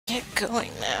Get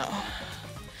going now.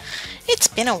 It's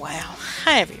been a while.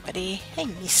 Hi everybody. I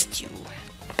missed you.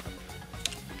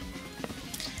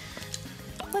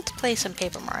 Let's play some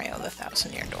Paper Mario the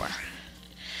Thousand Year Door.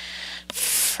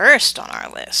 First on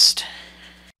our list,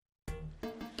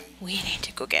 we need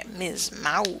to go get Ms.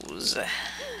 Mouse.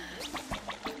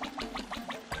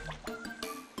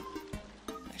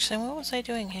 Actually, what was I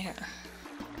doing here?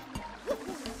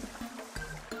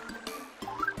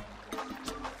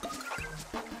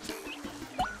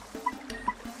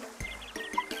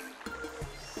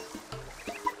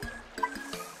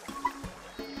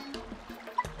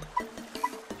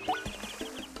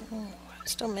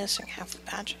 Still missing half the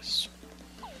patches.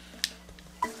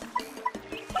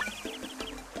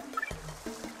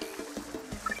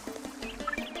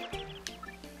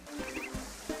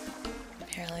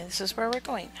 Apparently this is where we're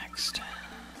going next.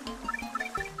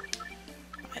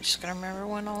 I just gotta remember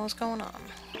when all is going on.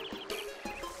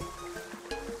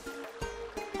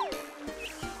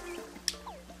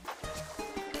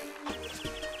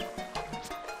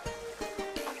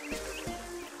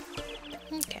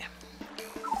 Okay.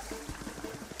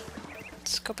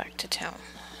 Let's go back to town.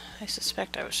 I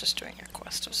suspect I was just doing a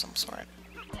quest of some sort.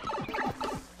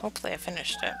 Hopefully I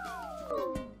finished it.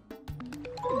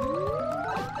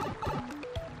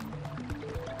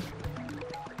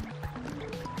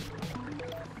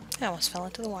 I almost fell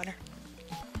into the water.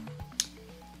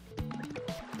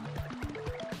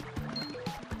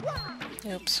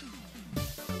 Oops.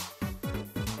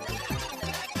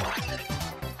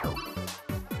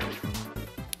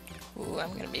 Ooh,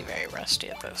 I'm gonna be very rusty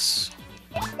at this.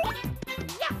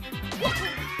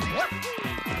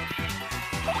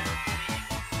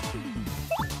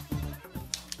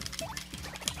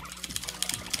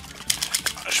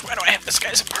 Gosh, why do I have this guy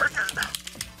as a partner?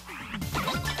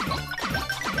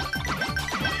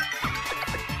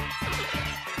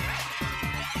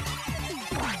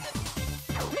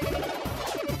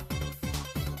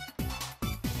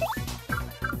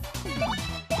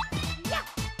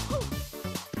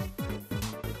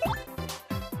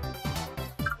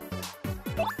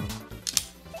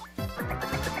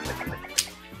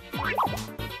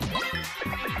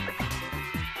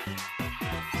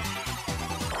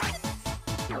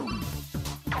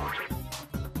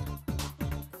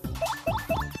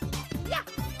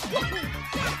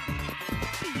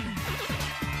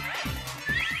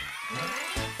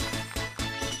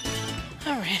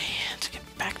 Alrighty, let's get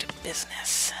back to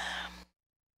business.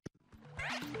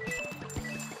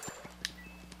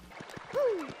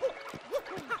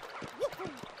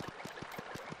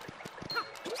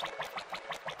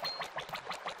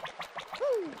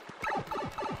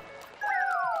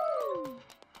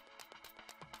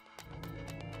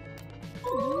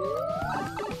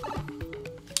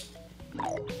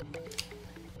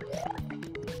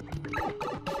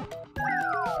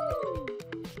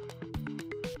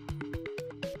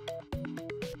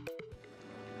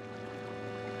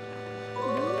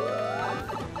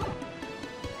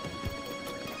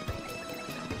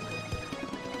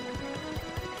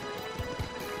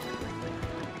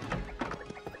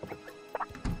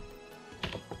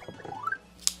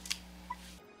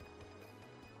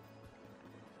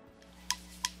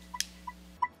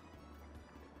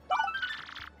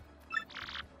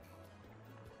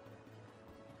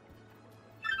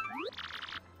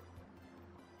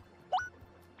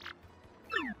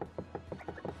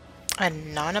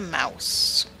 And not a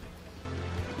mouse.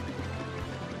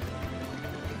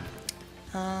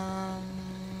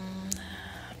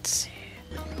 Let's see.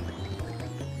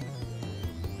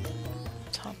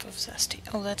 Top of Zesty.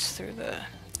 Oh, that's through the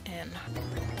inn.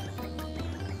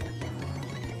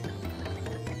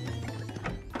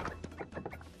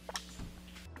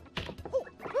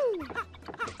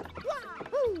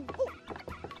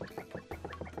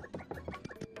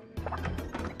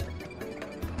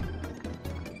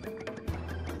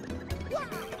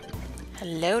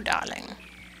 Hello, darling.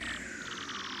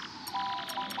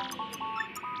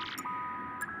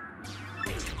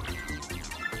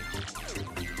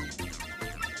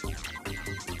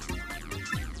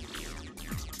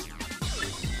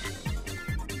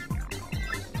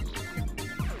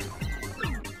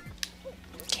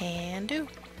 Can do.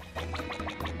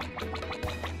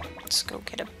 Let's go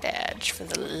get a badge for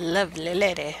the lovely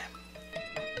lady.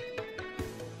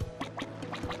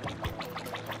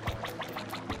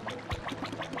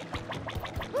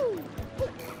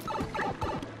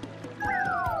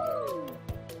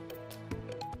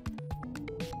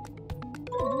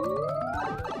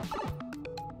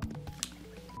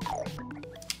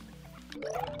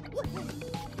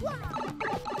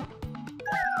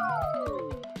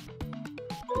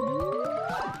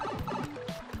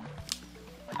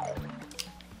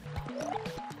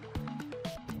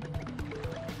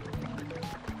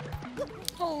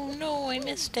 Oh no, I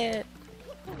missed it.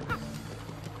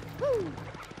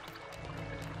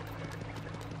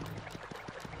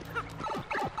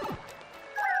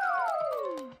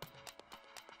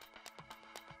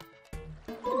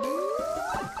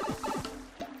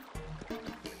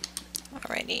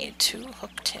 Alrighty, to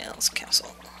Hooktail's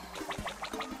castle.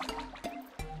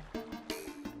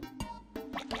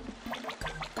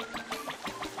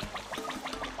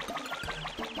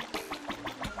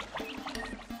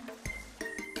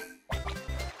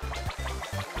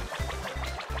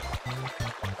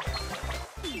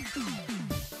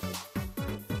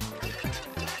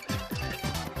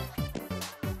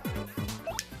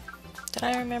 Did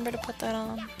I remember to put that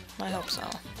on? I hope so.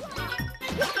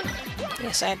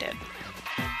 Yes, I did.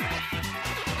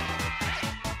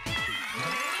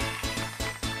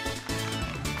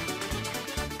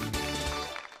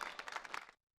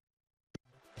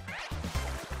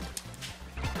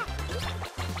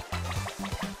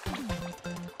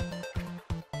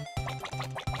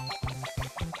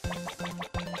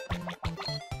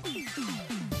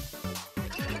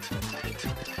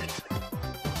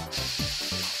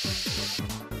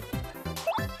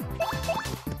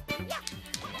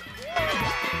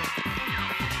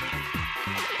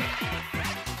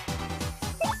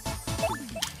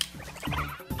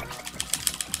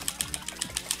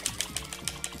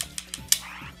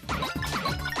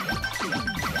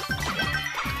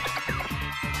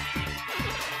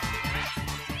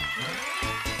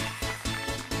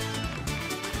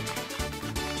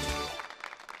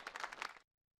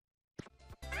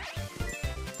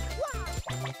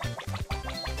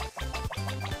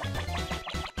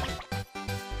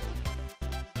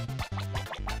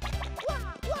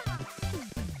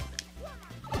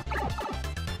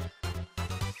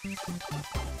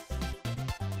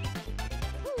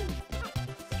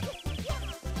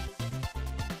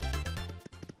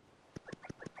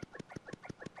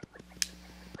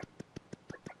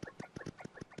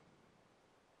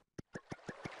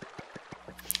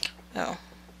 Oh.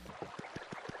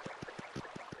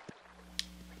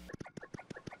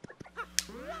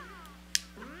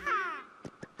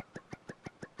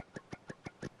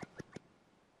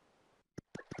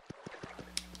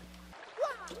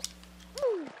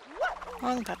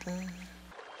 Wrong button.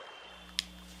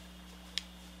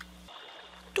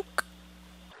 Dook.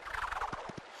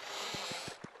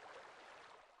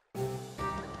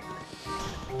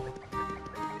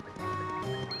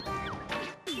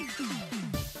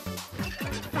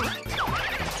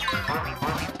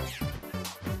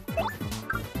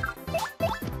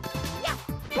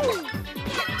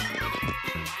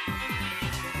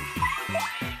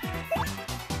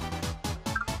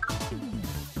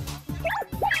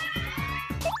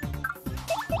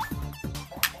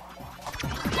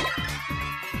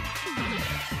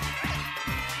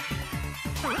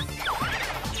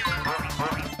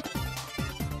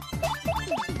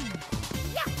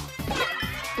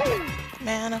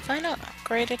 Man, if I not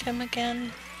upgraded him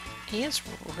again, he has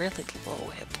really low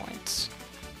hit points.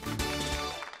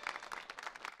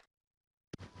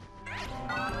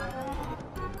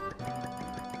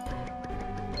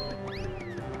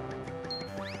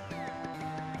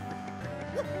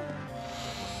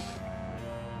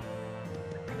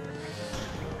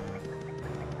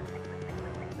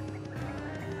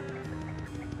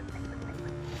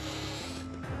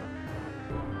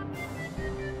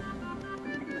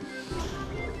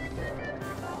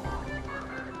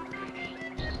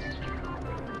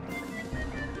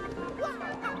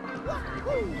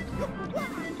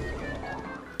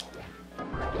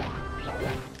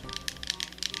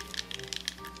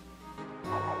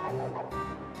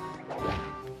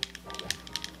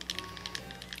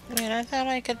 Wait, I thought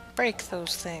I could break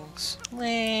those things.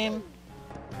 Lame.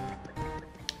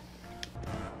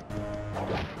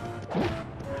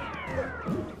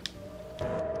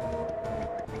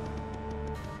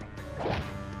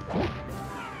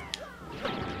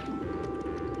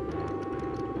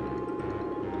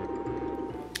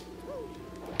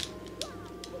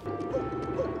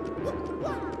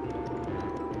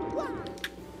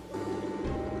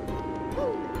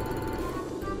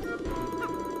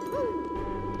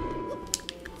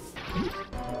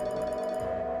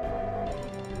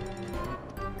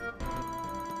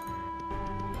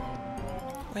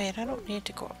 Wait, I don't need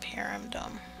to go up here, I'm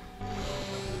dumb.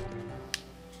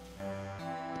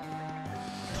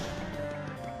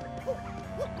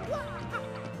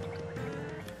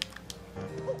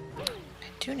 I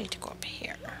do need to go up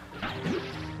here.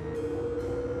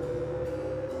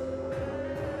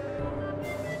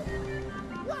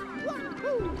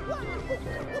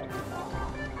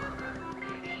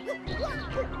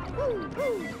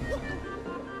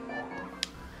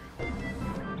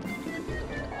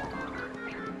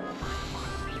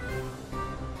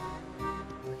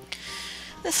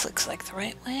 This looks like the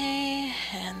right way,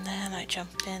 and then I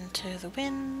jump into the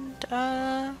wind.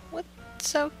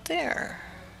 What's out there?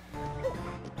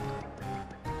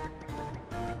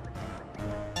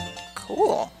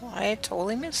 Cool. I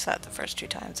totally missed that the first 2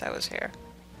 times I was here.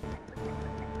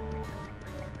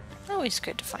 Always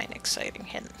good to find exciting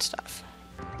hidden stuff.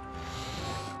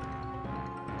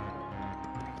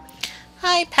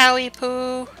 Hi, Powie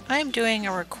Poo. I'm doing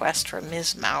a request for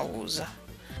Ms. Mouse.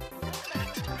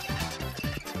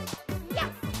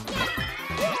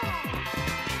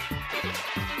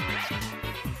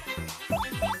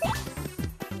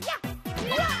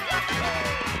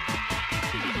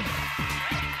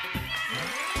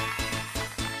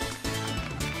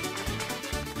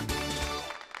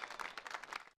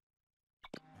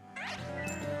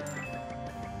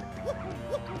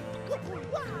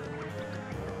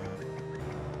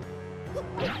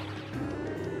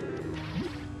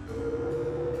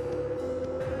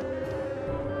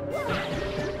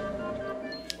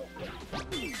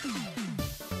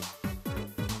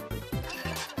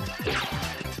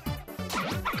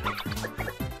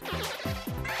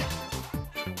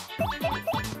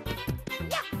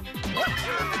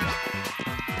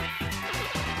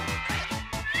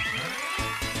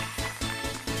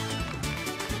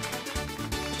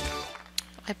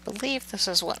 I believe this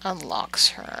is what unlocks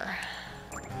her.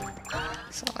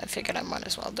 So I figured I might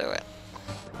as well do it.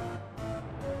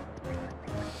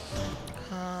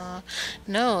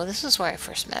 No, this is where I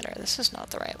first met her. This is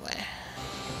not the right way.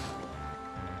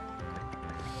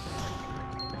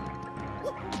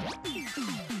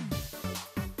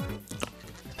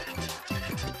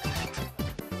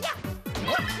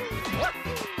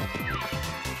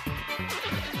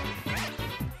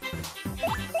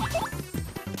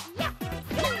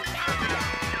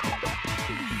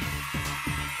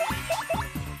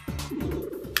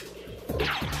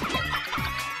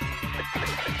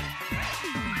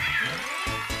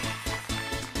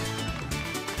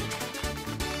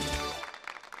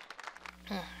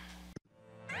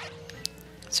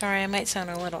 Sorry, I might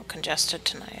sound a little congested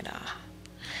tonight.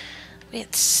 We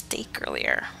had steak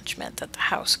earlier, which meant that the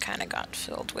house kind of got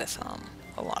filled with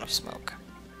a lot of smoke.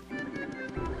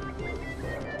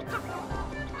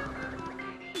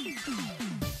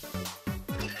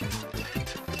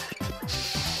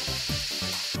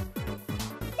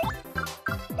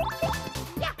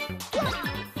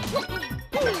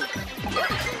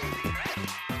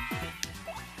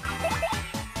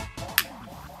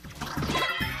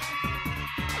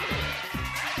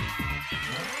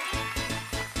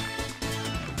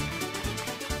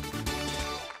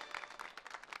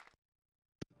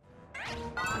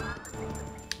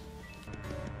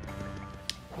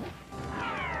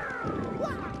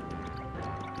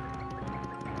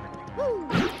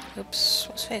 Oops,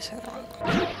 was facing the wrong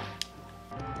way.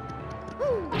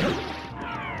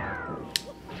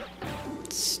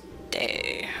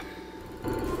 Stay.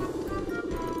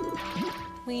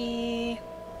 We.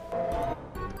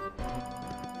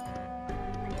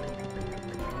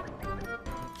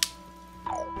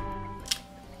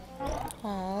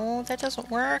 Oh, that doesn't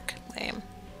work. Lame.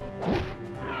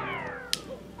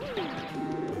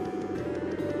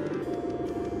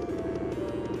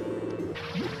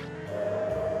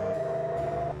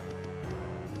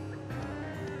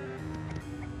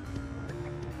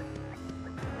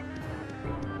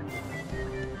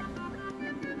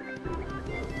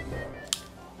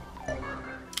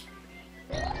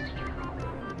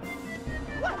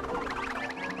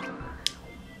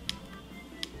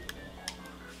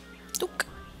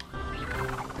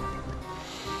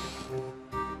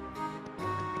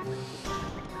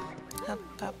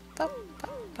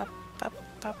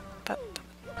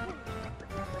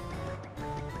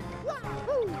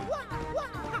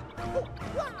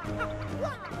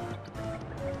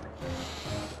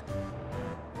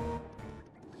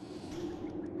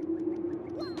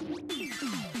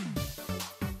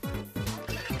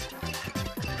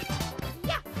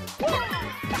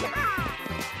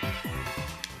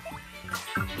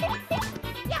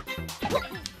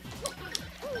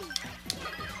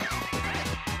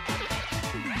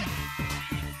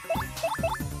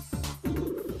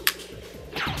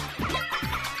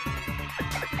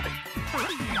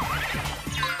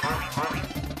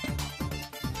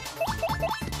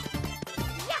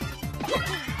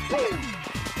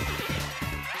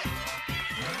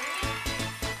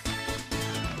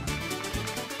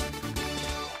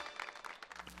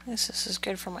 This is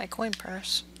good for my coin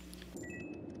purse.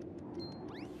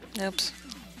 Oops.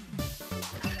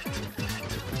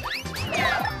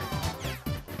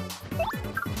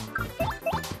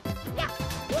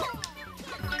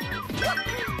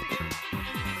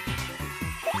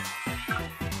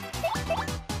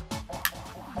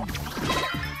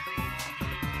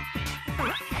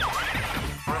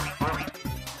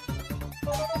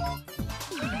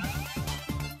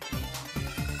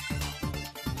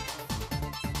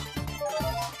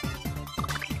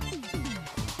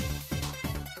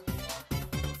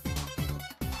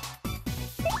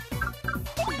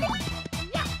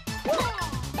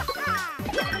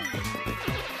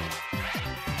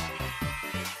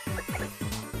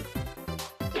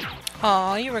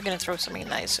 Oh, you were gonna throw something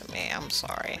nice at me. I'm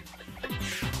sorry.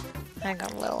 I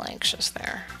got a little anxious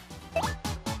there.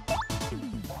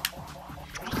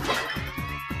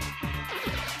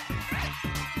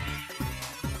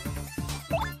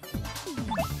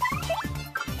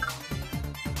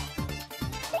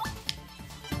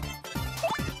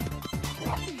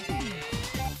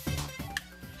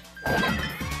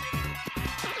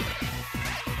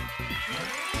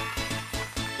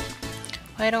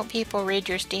 Why don't people read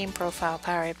your Steam profile,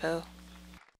 Paribu?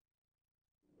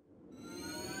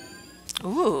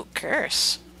 Ooh,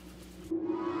 curse.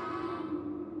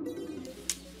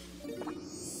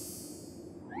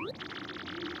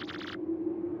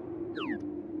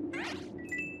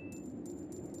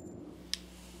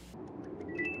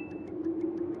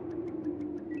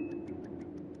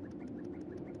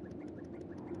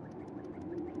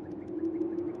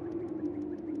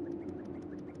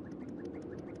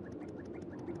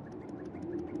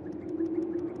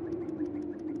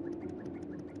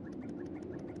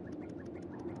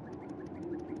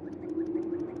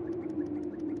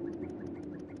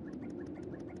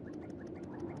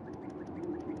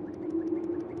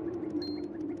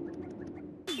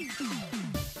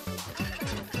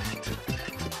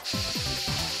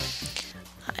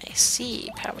 I see,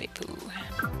 Paribu.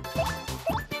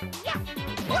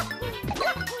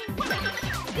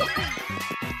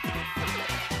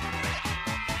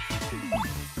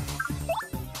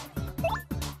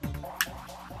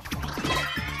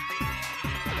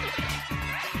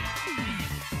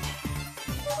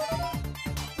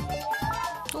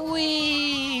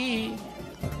 Whee!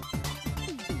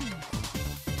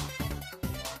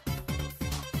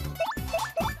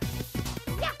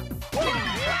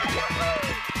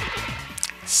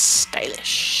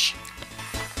 Stylish.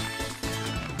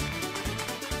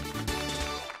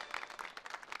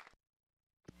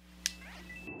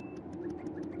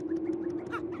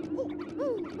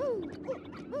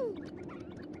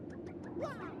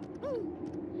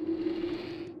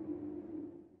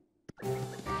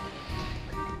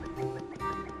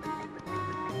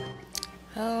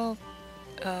 Oh,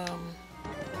 um...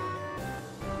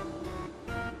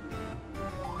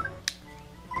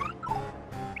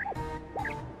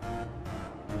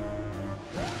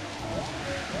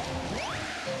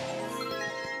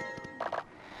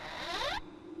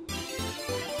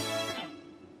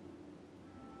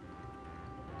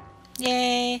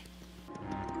 Yay!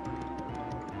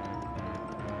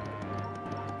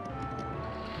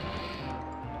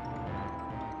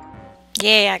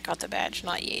 Yay, I got the badge,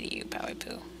 not yay to you,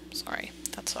 Paribu. Sorry,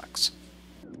 that sucks.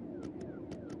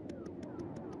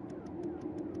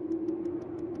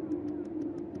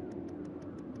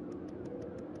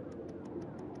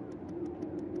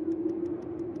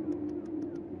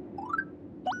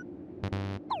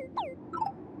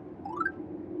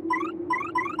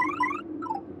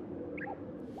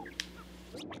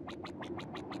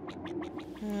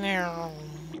 No.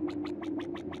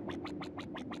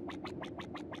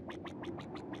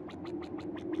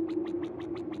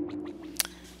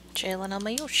 Jalen on my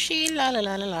Yoshi, la la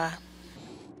la la la.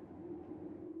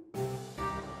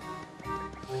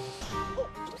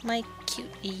 My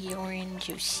cutie orange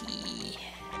Yoshi.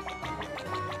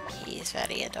 He's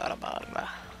very adorable.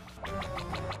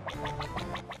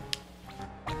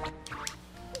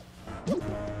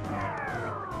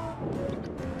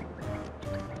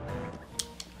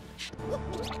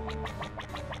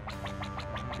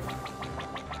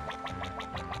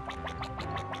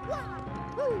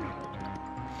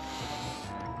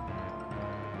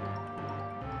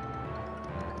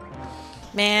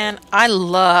 Man, I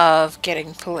love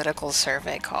getting political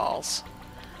survey calls.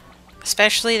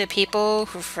 Especially the people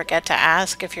who forget to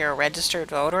ask if you're a registered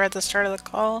voter at the start of the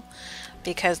call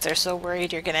because they're so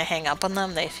worried you're going to hang up on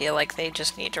them, they feel like they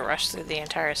just need to rush through the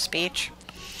entire speech.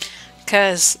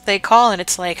 Because they call and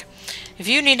it's like, if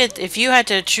you had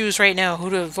to choose right now who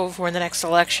to vote for in the next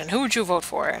election, who would you vote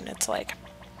for? And it's like,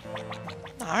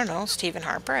 I don't know, Stephen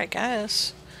Harper, I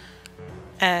guess.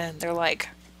 And they're like,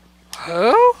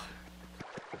 who?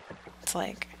 It's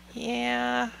like,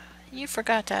 yeah, you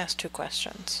forgot to ask 2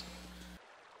 questions.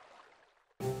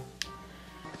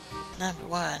 Number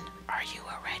 1, are you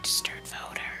a registered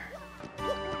voter?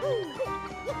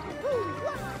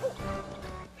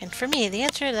 And for me, the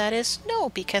answer to that is no,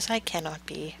 because I cannot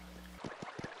be.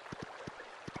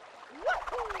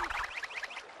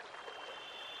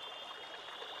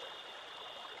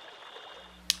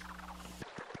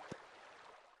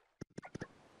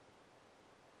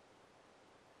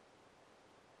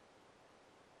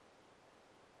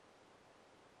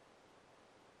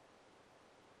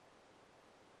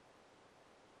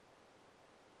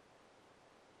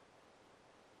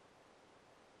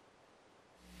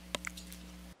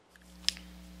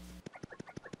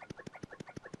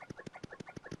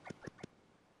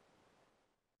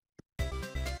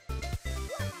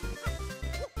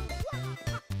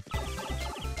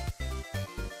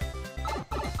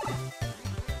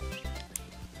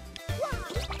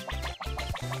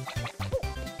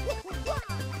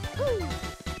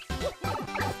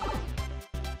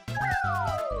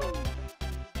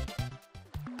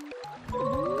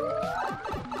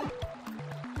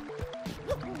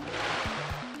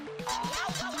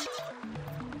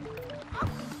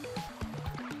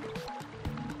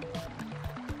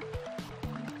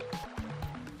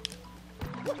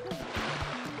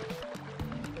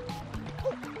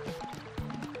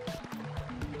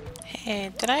 Hey,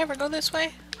 did I ever go this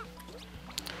way?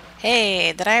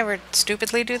 Hey, did I ever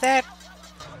stupidly do that?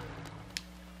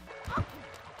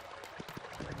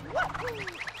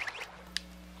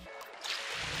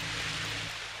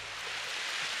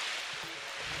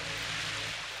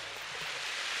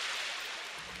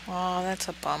 Oh, that's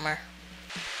a bummer.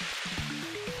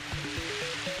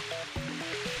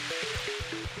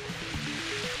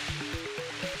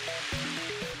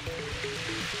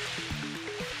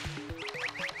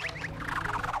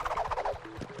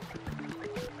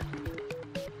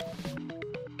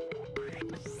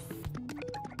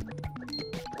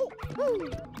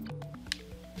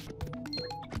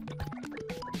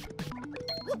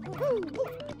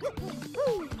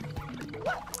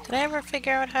 Did I ever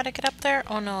figure out how to get up there?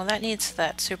 Oh no, that needs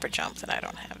that super jump that I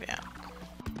don't have yet.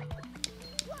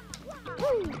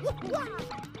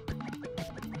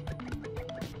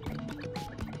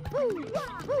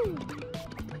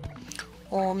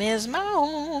 Oh, Miss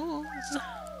Mouse,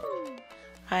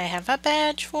 I have a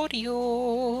badge for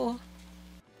you.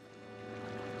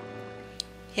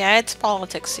 Yeah, it's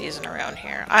politics season around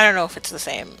here. I don't know if it's the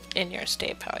same in your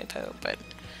state, Powie Poo, but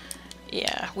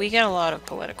yeah, we get a lot of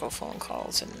political phone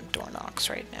calls and door knocks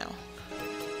right now.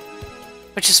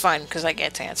 Which is fine, because I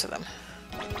get to answer them.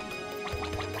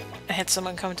 I had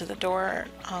someone come to the door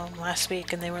last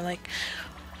week and they were like,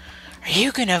 "Are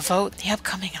you gonna vote in the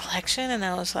upcoming election?" And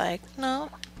I was like, "No."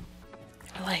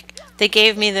 Like, they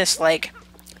gave me this like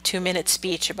 2-minute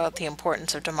speech about the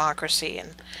importance of democracy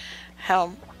and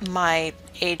how my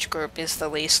age group is the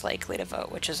least likely to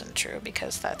vote, which isn't true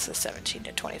because that's the 17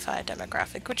 to 25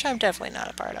 demographic, which I'm definitely not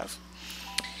a part of.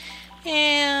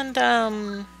 And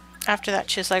after that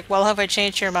she's like, "Well, have I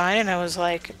changed your mind?" And I was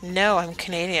like, "No, I'm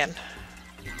Canadian."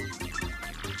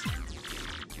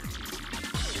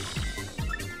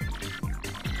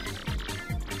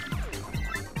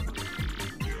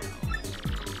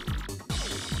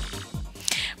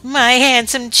 My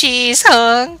handsome cheese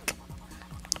hunk.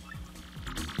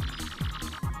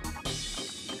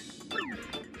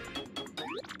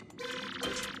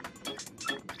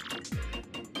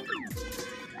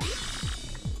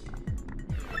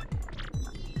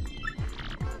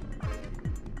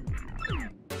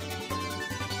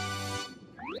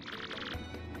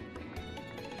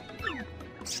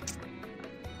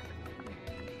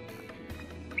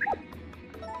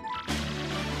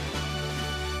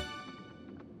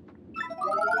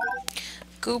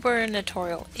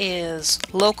 Gubernatorial is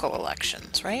local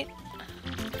elections, right?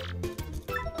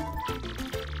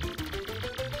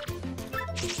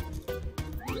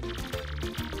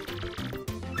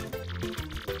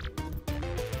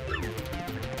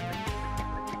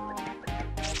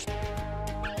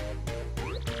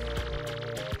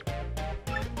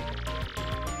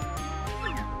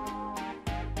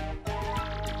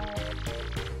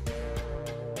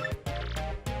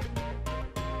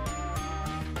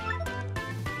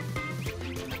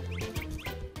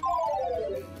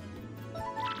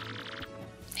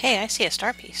 Hey, I see a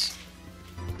star piece.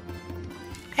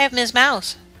 I have Ms.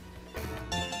 Mouse.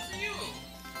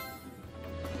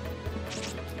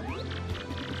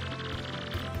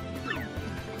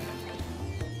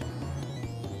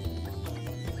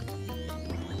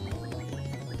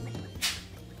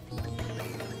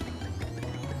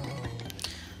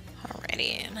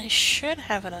 Alrighty, and I should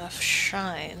have enough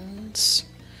shines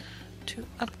to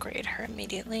upgrade her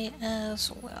immediately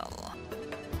as well.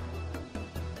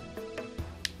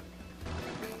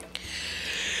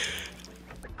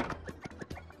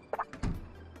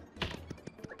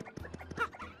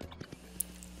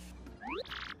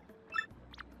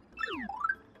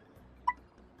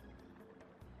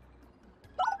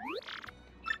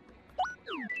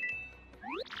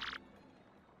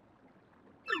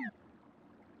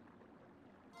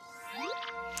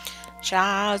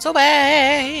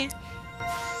 Chazobe!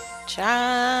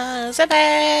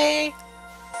 Chazobe!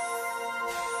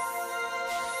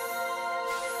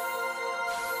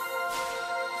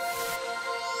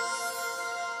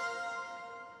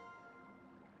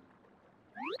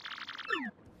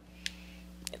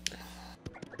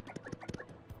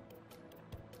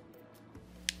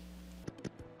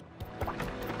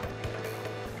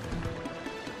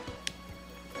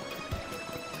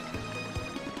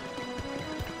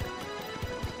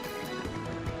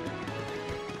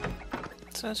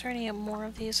 So is there any more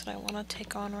of these that I want to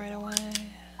take on right away?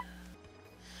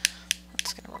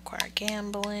 That's going to require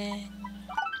gambling.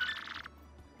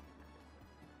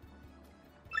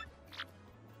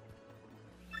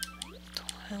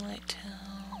 Twilight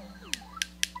Town.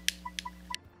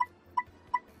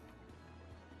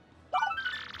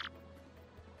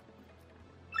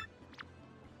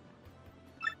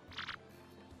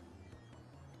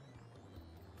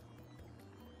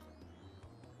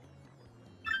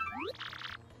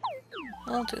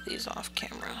 I'll do these off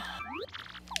camera.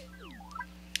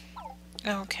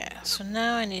 Okay, so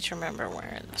now I need to remember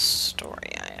where in the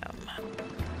story I am.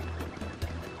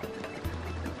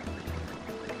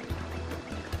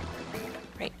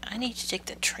 Right, I need to take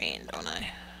the train, don't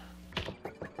I?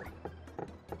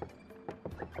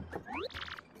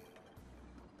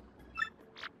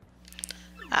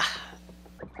 Ah.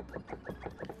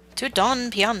 To Don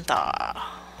Pianta.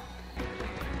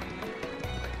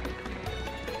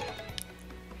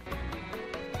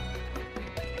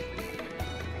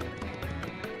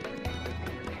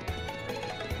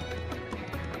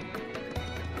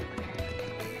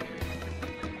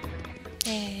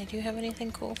 Hey, do you have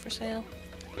anything cool for sale?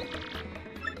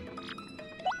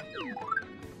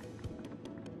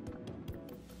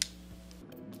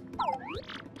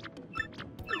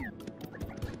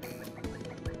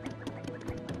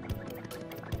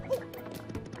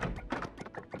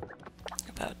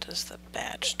 About does the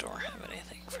badge store have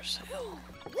anything for sale?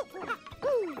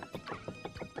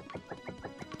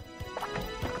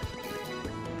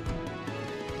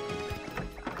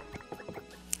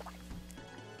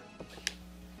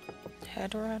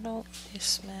 Head rattle, face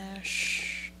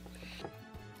smash.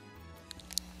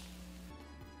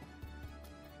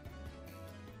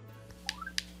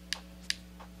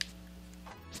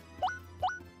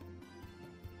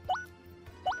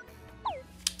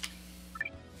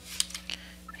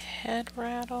 Head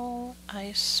rattle,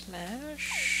 ice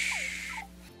smash,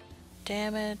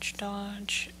 damage,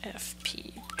 dodge,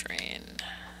 FP drain.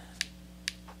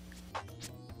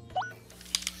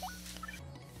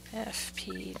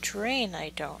 FP drain I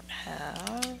don't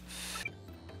have.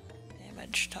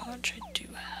 Damage dodge I do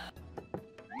have.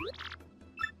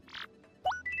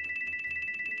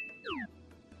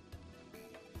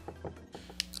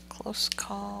 Close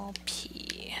call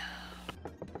P.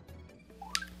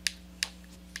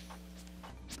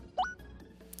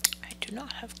 I do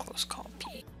not have close call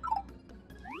P.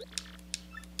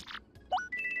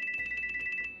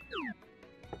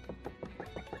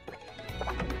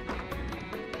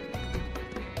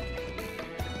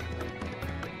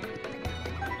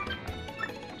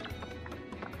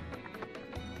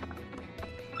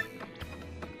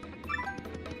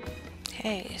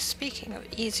 Hey, speaking of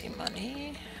easy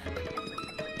money,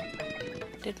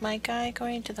 did my guy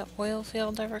going to the oil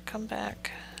field ever come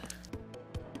back?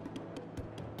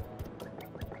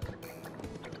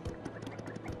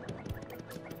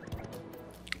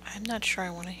 I'm not sure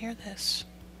I want to hear this.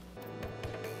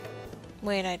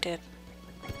 Wait, I did.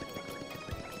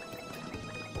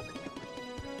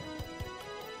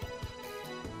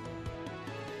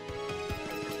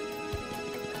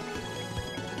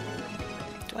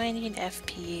 Do I need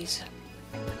FPs?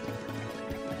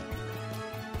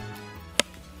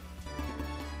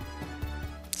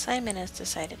 Simon has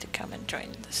decided to come and join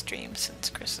the stream since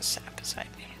Chris is sat beside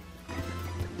me.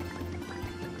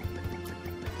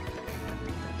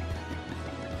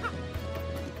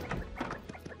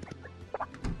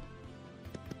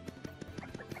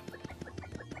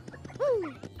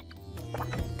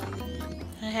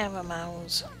 I have a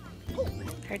mouse.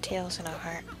 Her tail's in a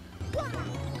heart.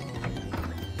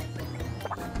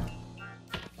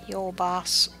 Yo,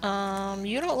 boss.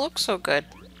 You don't look so good.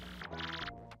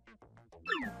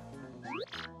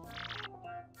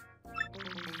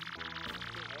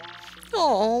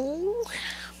 Oh.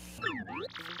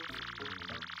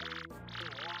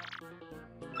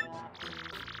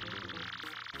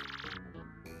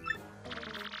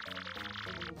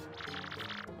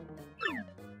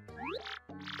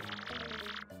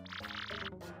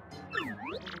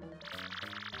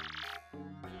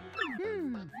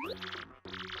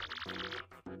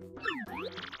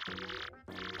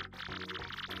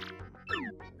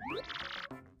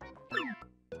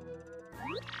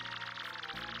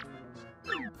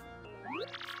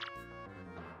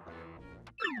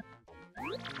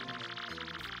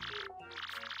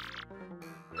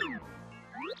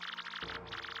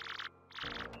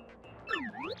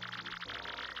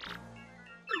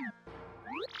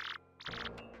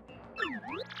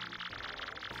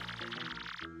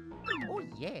 Oh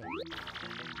yeah.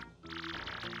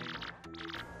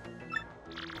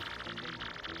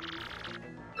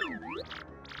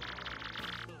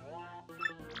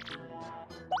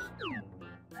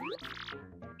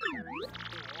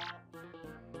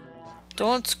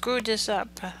 Don't screw this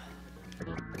up.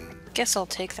 Guess I'll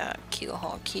take that Keel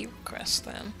Hall key request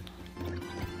then.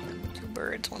 2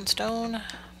 birds, 1 stone.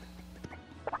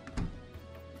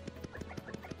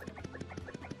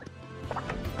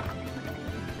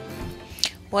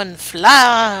 One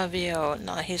Flavio!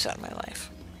 Nah, he's out of my life.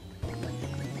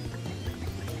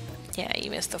 Yeah,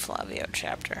 you missed the Flavio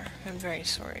chapter. I'm very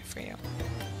sorry for you.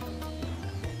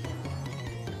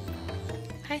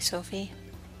 Hi, Sophie.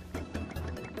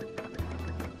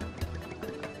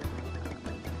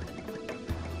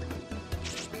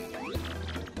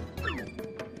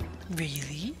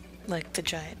 Really? Like the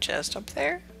giant chest up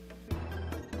there?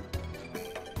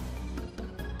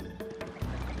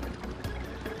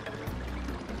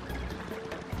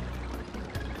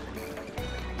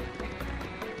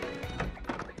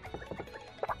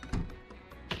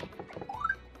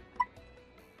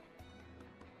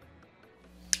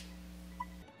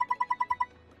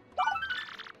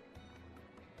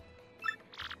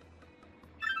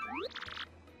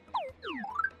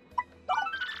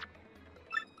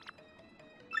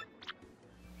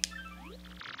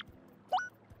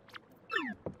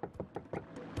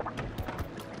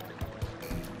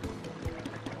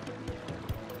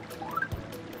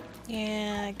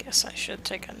 Yeah, I guess I should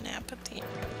take a nap at the end.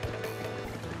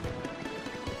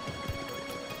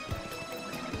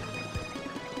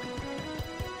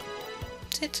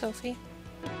 Sit, Sophie.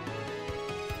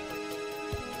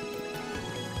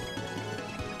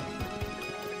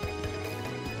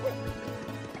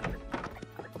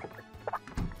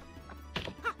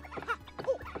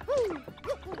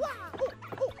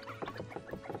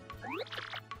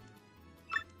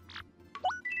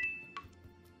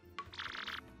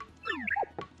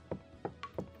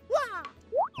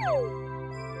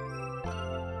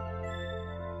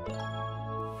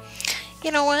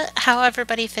 You know what? How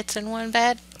everybody fits in one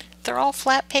bed? They're all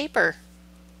flat paper.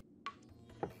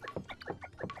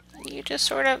 You just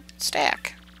sort of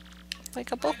stack.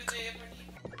 Like a book.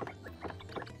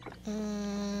 I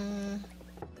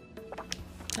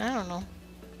don't know.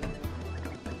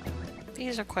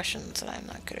 These are questions that I'm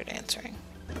not good at answering.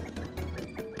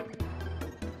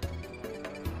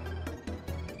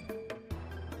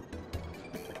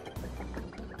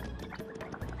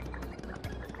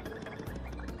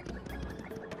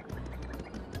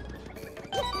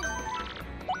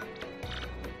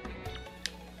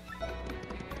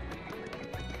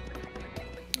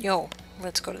 Yo,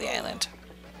 let's go to the island.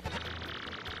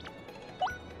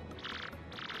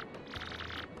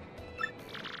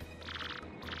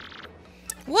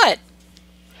 What?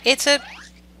 It's a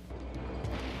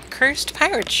cursed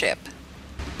pirate ship.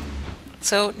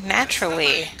 So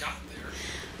naturally,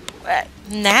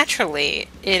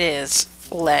 it is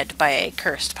led by a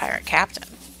cursed pirate captain.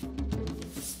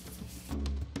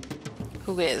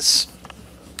 Who is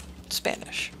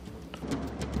Spanish.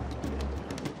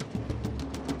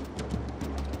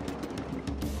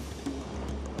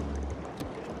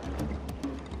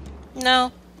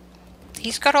 No.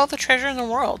 He's got all the treasure in the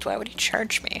world. Why would he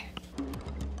charge me?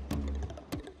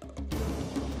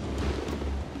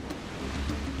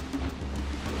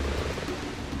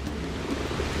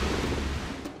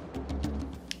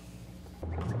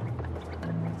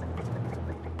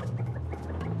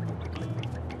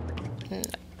 No,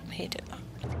 he did not.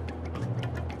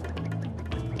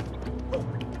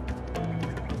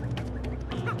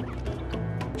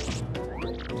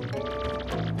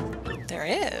 There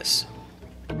is.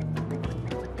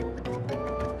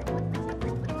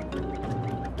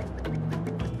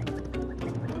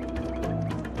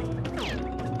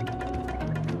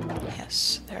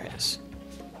 Yes, there is.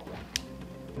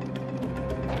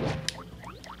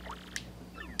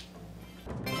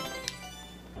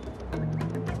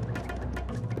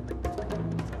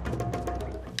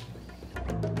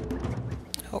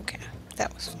 Okay,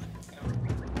 that was fun.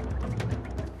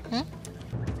 Hmm?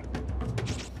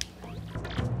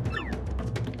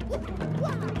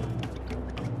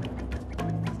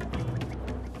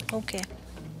 Okay.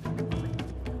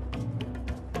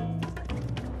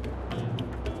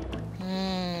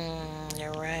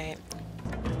 You're right.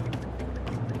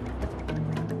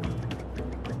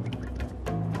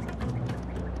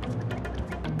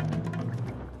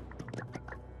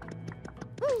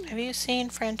 Have you seen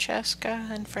Francesca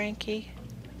and Frankie?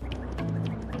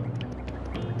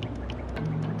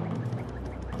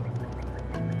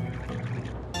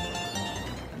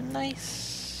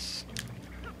 Nice.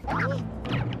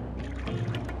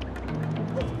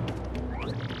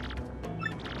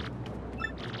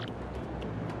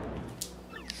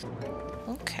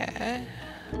 Okay.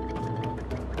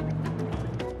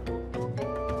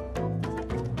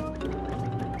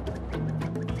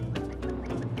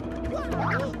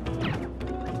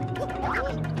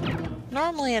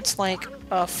 Normally it's like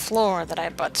a floor that I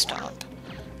butt stomp,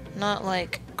 not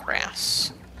like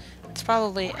grass. It's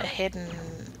probably a hidden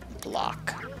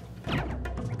block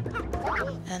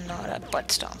and not a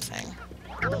butt stomp thing.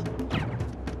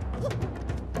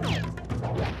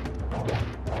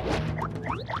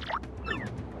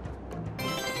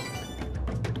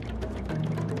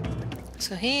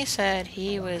 So he said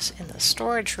he was in the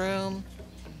storage room.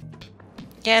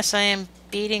 Yes, I am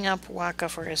beating up Waka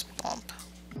for his bump.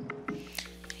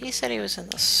 He said he was in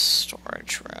the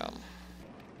storage room.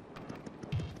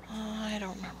 I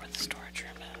don't remember where the storage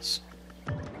room is.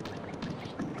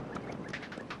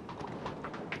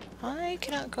 I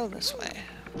cannot go this way.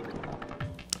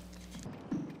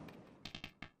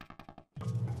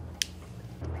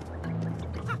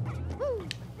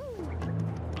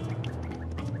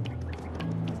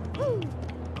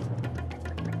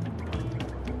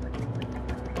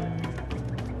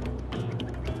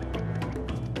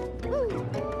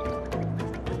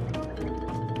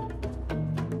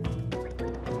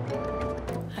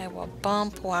 I will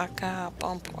bump Waka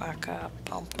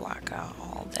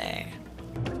all day.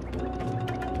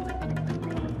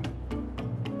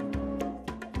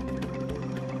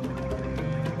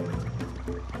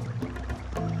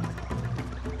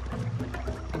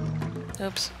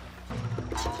 Oops.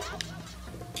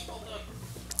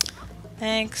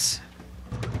 Thanks.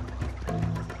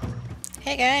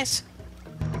 Hey guys.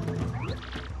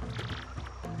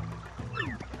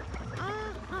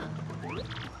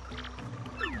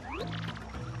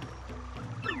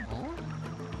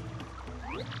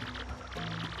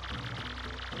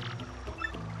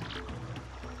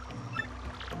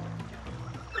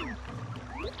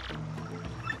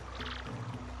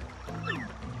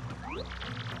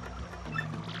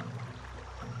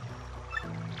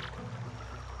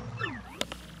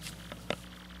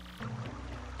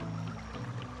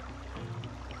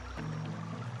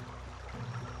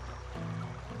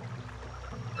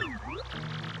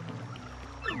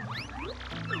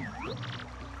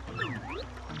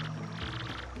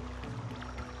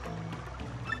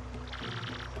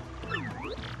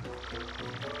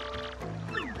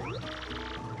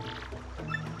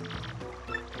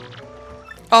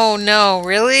 Oh no,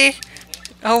 really?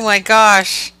 Oh my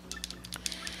gosh.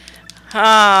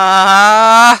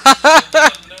 Ah.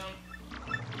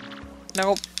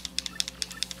 Nope.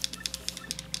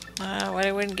 What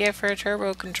I wouldn't give for a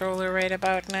turbo controller right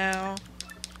about now.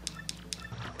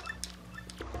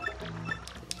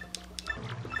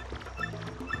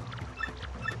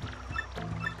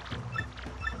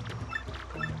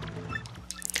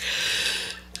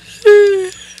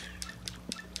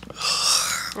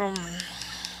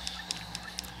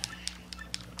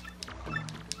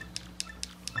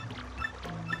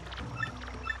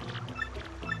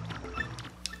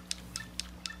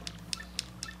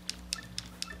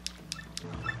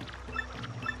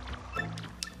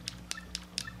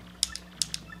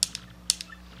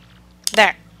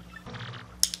 There.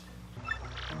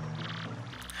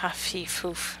 Huffy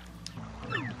foof.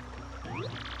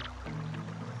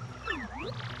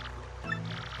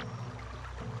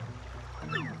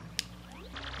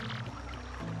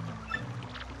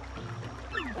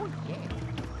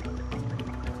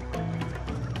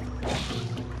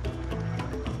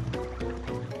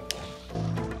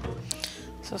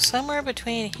 So somewhere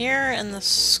between here and the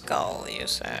skull, you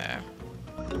say?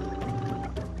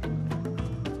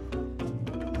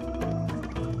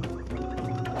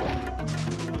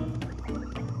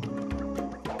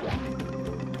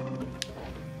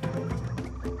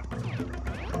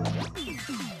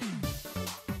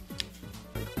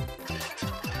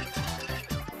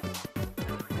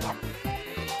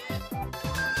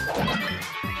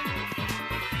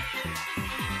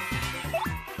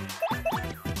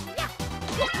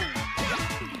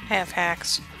 I have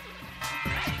hacks.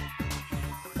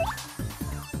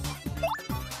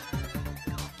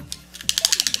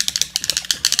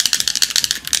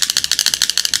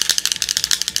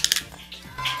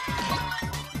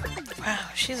 Wow,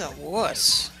 she's a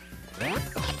wuss.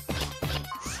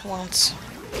 Once.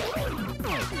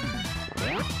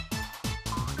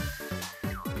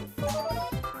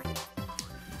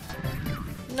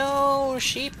 No,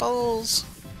 sheeples.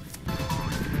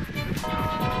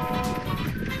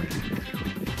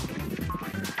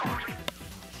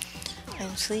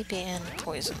 I'm sleepy and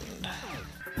poisoned.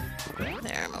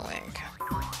 There, I'm awake.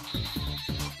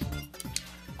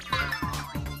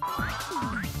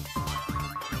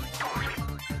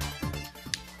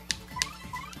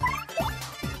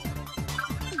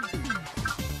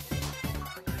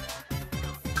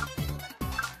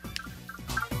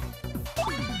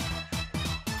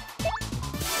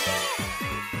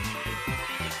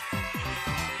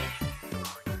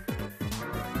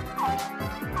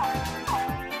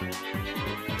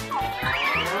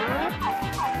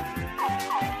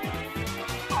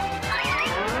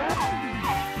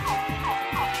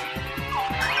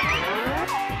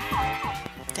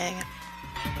 Dang it.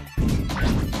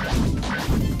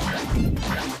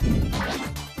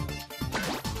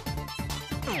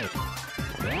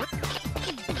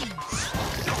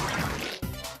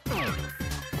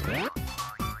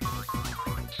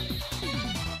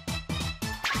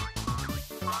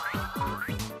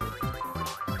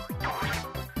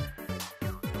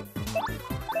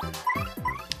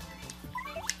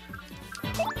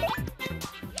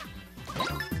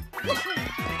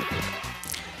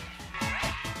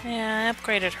 Yeah, I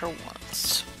upgraded her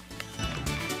once.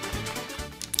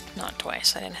 Not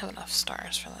twice. I didn't have enough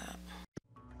stars for that.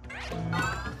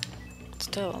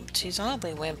 Still, she's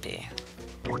oddly wimpy.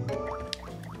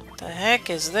 The heck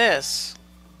is this?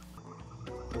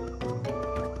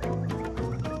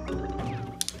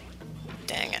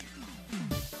 Dang it.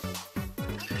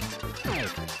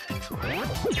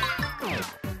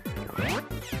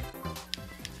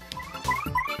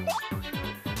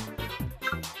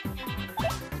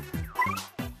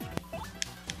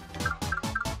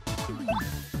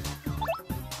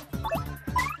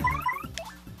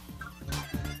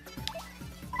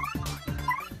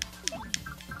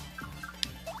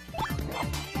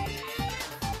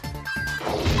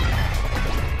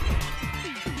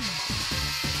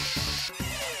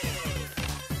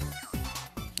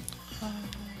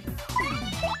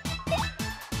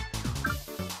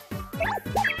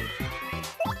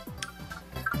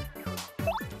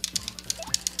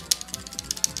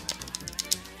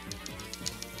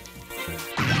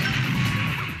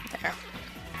 There.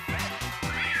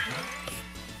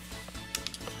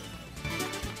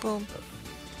 Boom.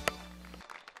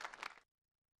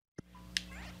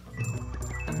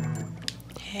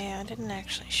 Hey, I didn't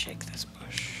actually shake this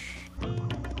bush.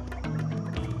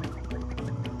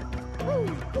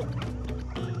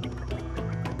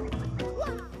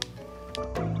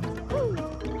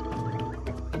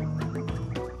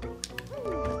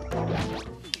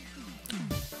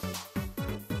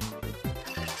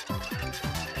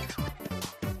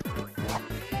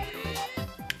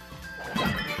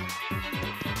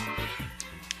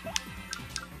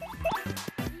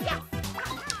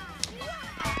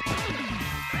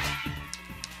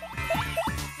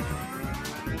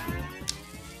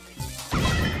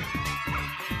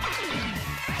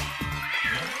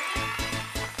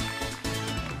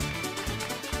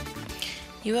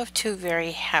 You have two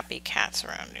very happy cats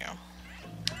around you.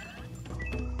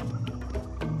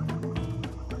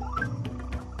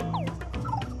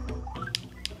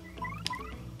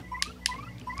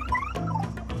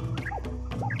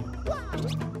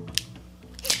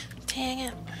 Dang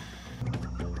it.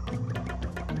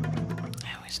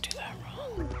 I always do that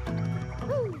wrong.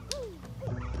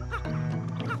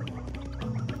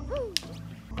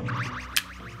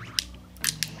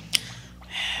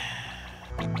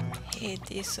 Hate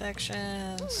these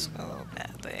sections so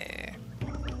badly.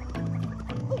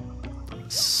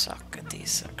 Suck at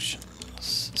these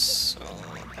sections so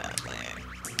badly.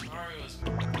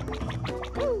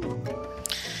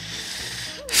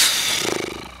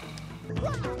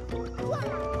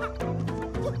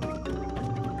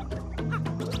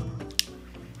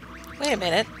 Wait a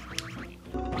minute.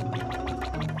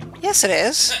 Yes, it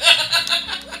is.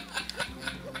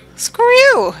 Screw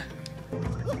you!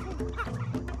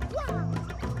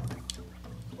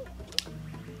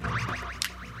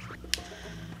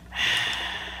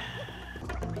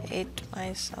 Hate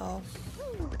myself.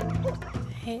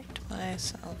 Hate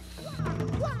myself.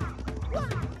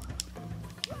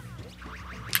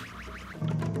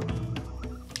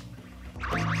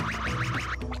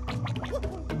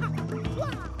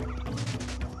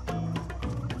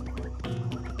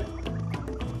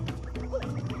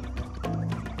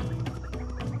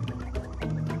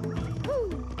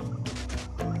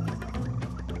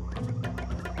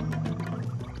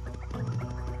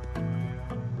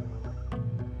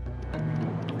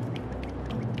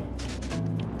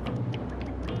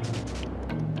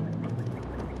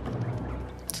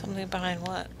 Something behind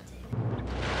what?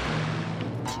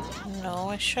 No,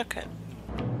 I shook it.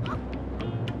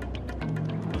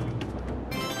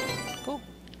 Ooh.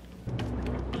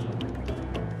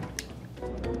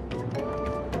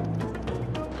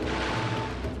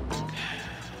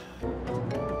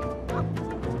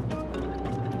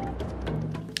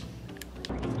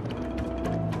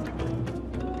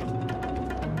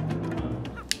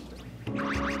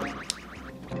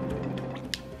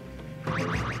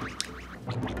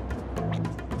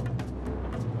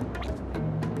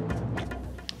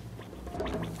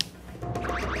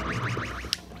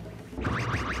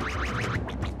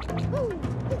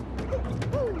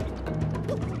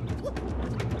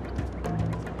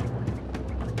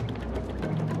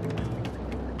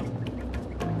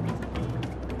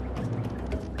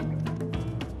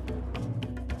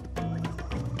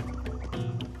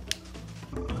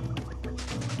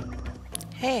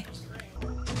 Hey.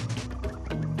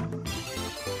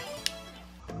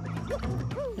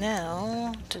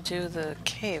 Now, to do the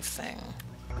cave thing.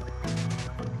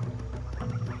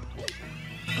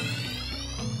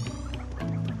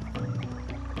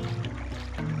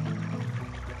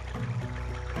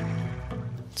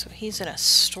 So he's in a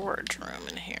storage room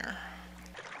in here.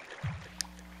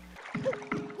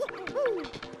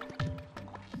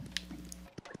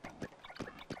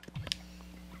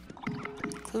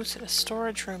 includes a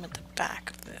storage room at the back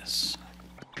of this.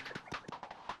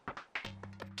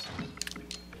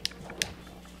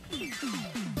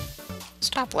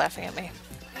 Stop laughing at me.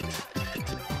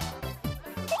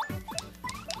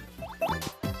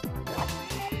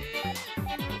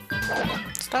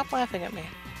 Stop laughing at me.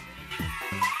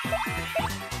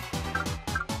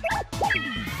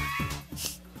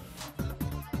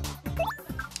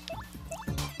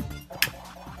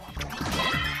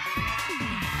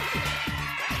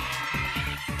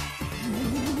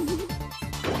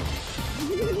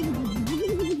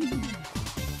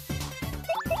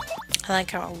 I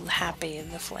like how happy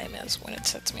the flame is when it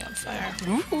sets me on fire.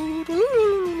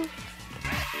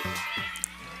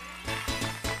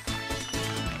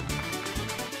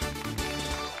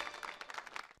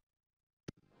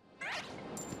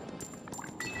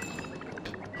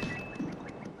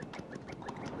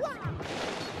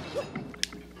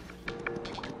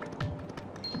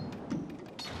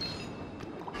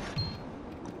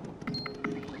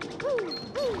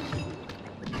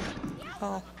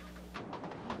 Oh.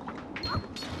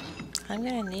 I'm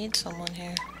gonna need someone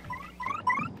here.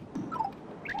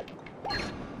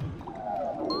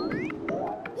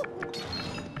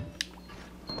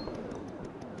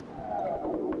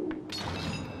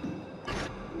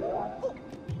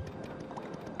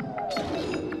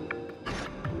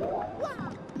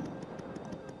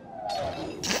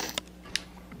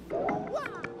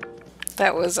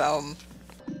 That was,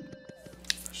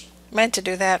 meant to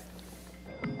do that.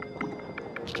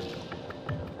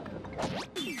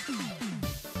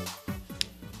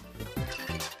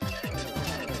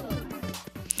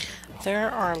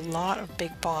 There are a lot of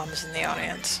big bombs in the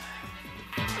audience.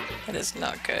 That is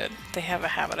not good. They have a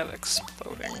habit of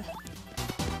exploding.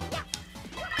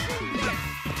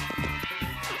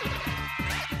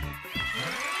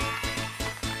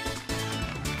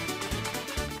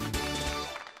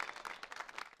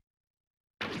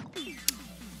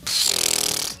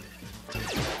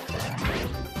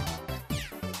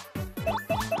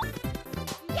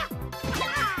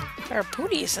 There are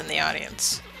booties in the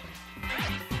audience.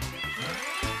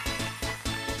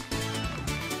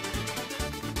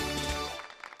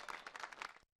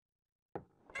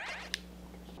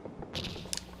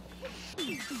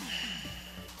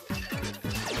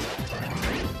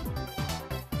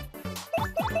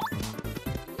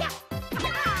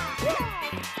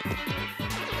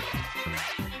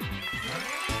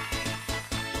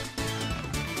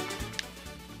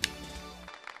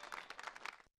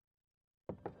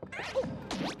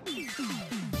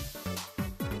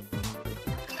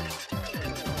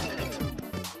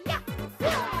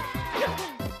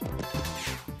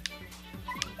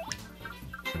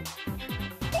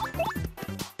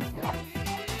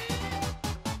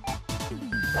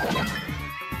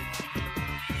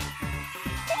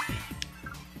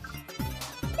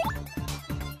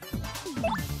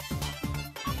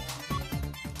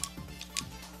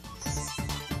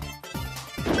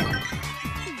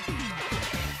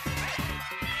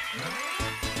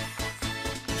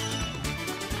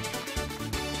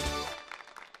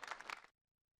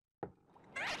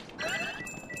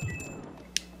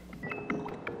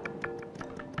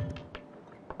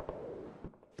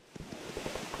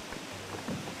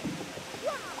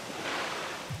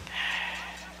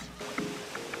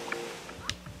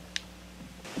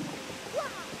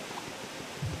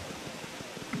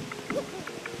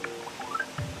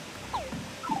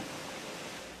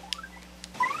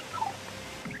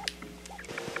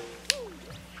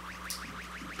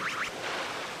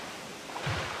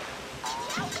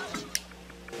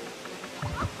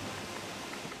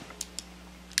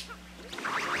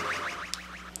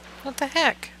 What the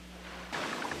heck?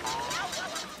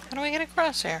 How do I get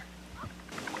across here?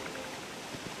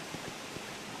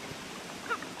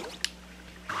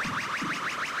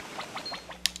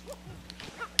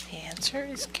 The answer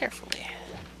is carefully.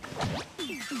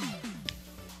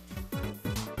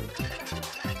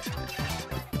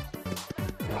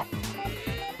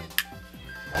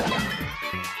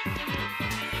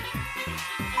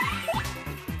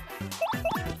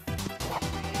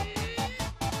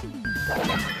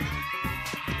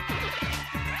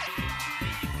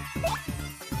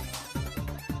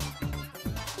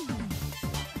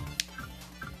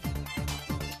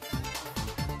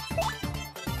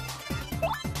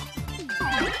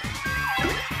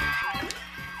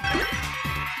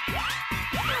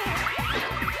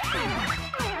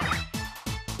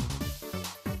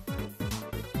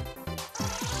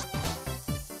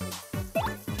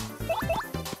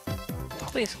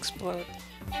 Please explode.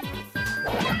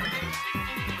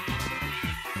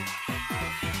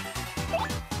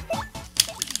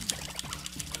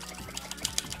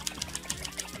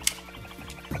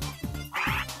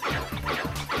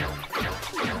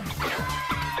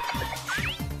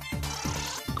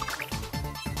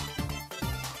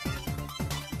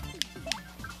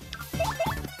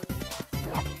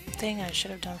 thing I should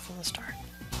have done from the start.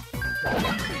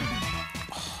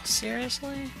 Oh,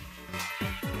 seriously?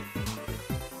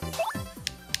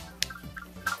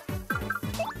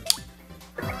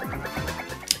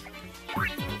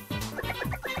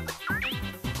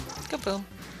 Kaboom.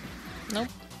 Nope.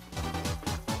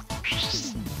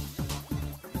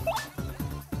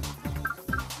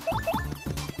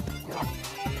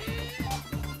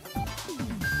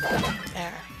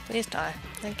 There. Please die.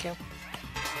 Thank you.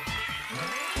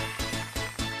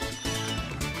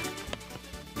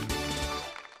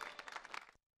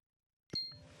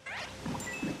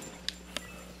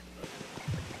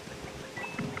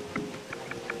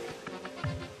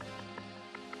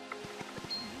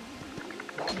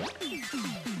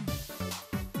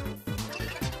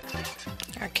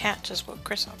 Our cat just woke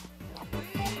Chris up.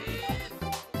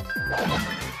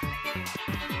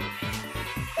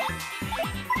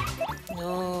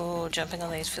 No, jumping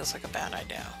on these feels like a bad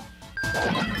idea.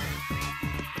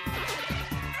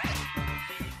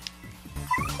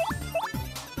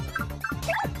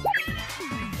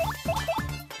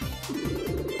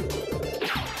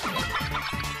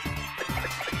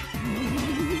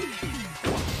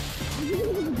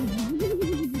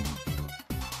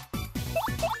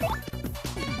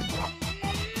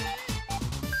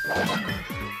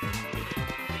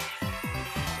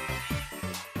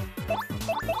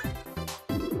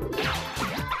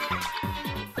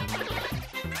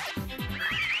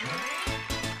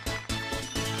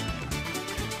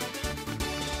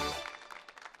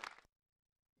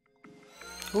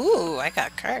 Ooh, I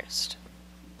got cursed.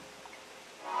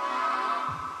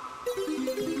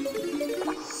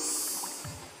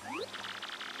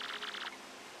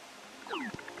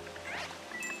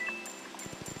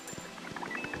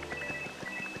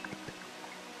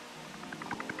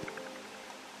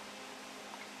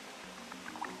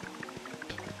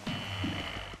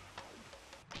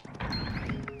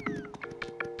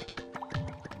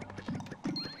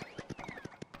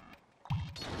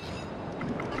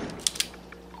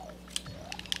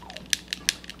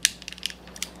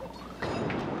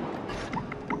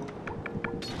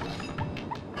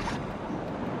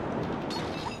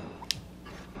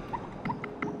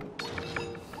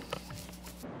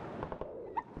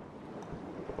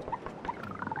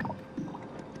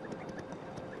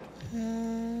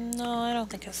 No, I don't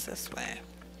think it's this way.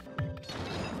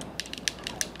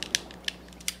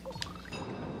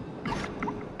 I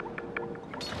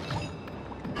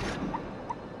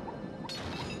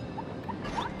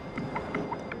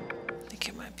think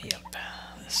it might be up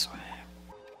this way.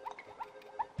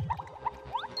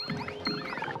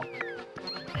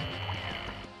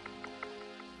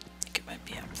 I think it might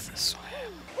be up this way.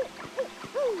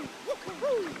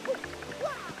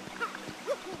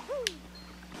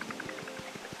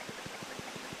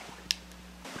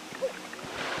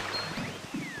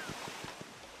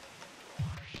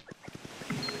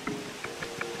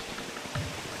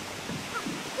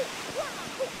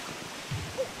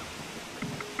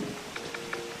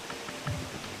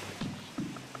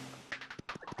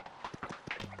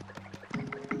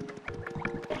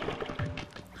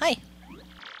 Hi.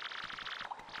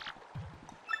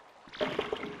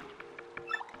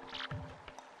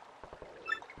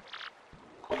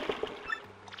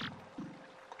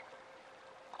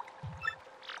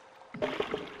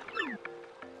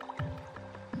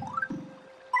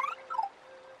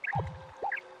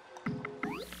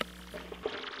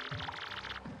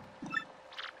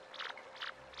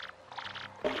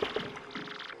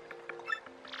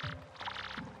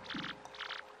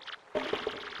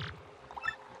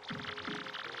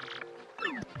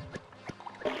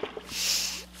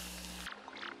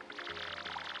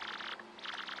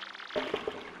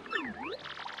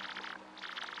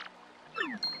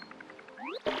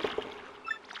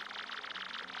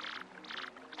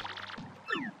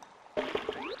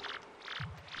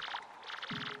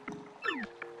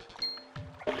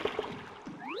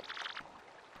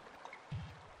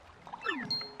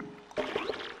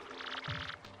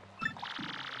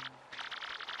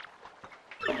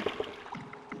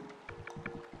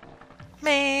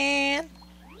 Man.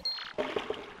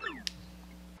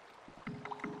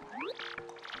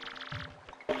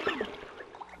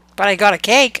 But I got a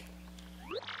cake.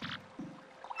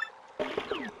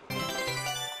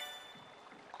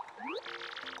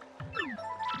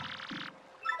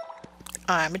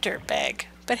 I'm a dirtbag.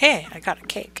 But hey, I got a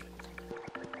cake.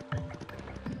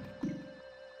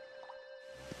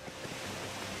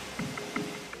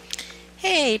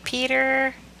 Hey,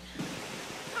 Peter.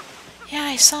 Yeah,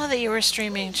 I saw that you were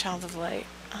streaming Child of Light.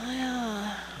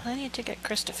 I need to get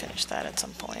Chris to finish that at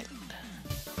some point.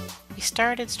 We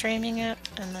started streaming it,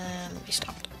 and then we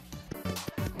stopped.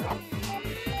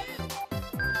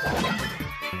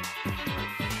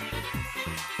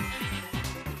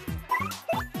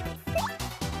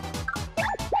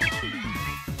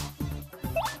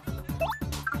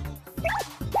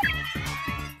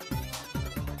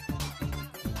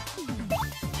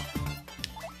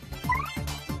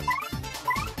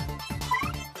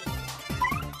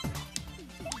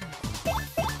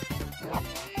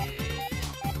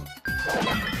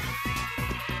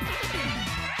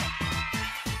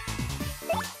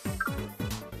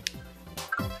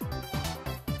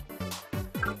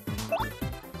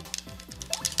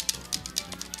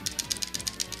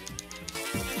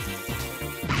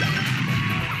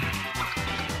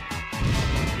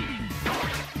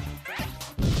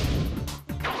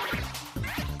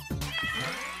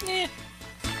 Yeah,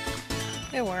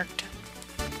 it worked.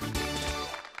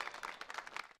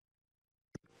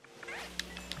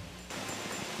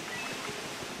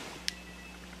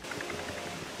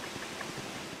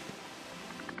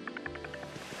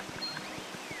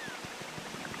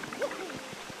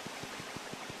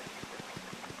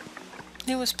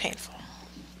 It was painful,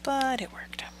 but it worked.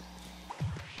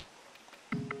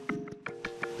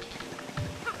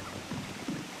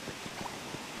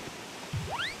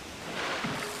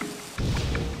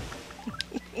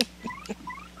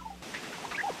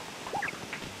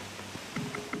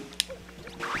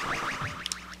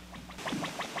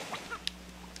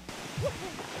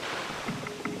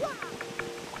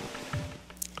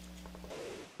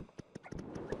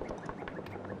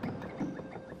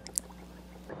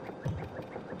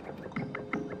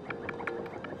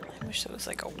 I wish there was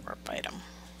like a warp item.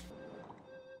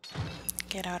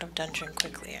 Get out of dungeon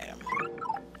quickly item.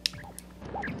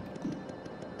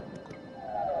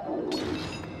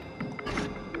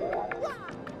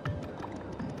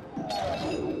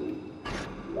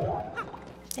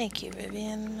 Thank you,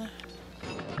 Vivian.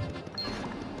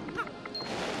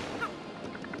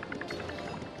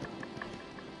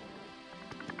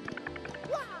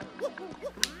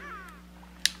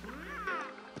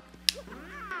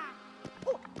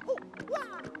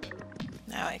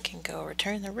 Now I can go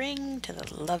return the ring to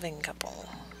the loving couple.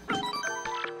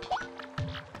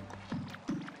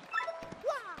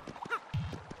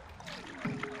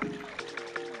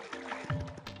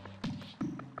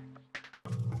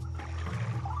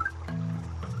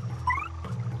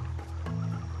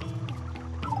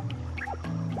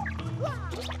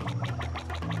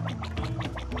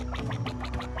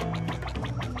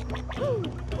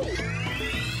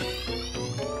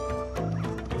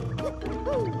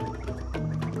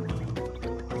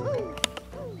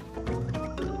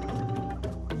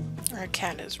 Our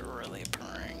cat is really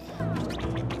purring.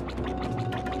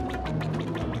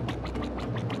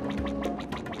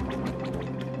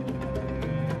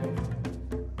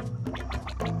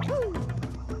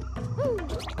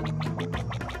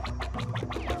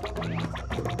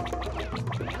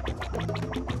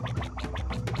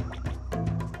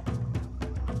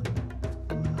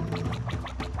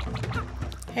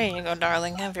 Here you go,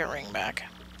 darling. Have your ring back.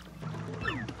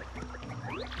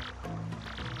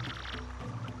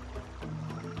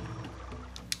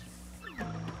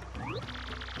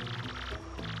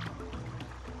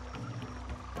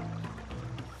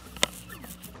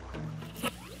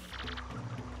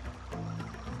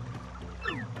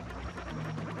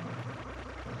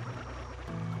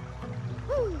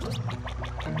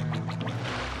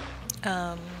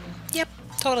 Yep,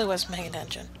 totally wasn't paying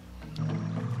attention.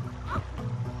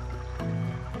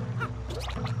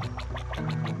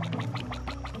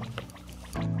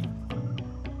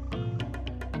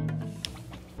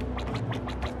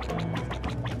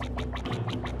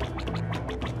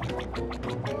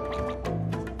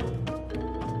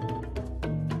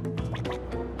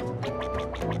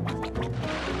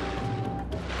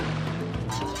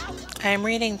 I'm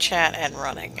reading chat and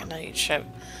running, and I should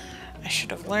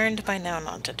have learned by now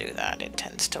not to do that. It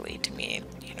tends to lead to me,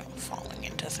 you know, falling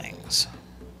into things.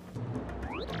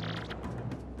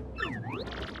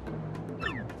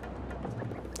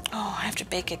 Oh, I have to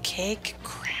bake a cake?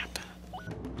 Crap.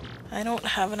 I don't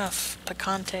have enough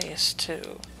picantes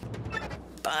to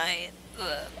buy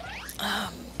the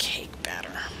cake batter.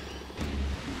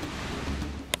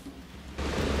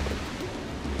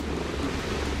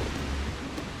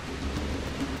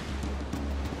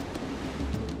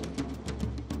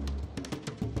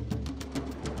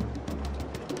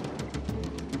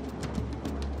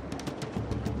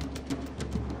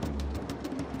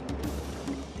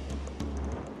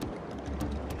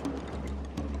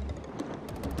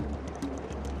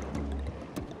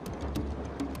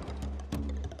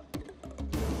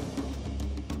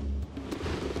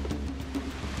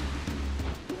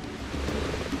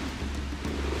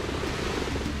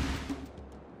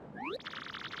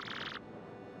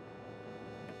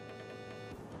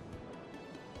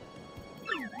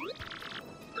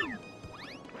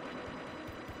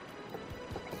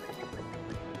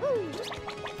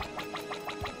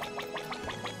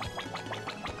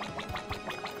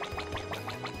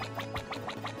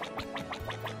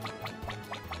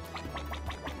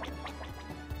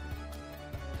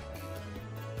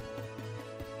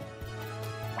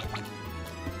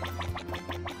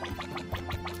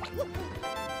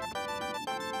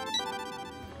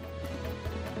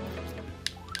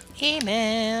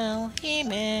 Email,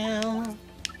 email.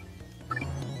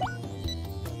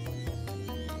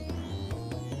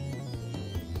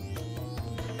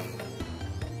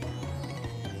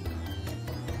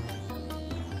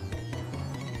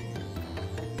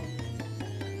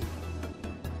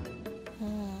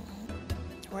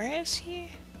 Where is he?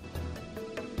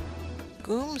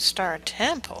 Goomstar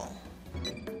Temple.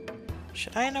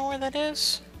 Should I know where that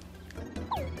is?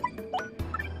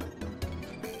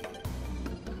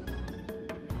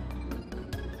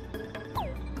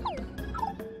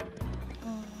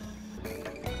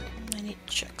 I need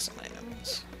to check some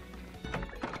items.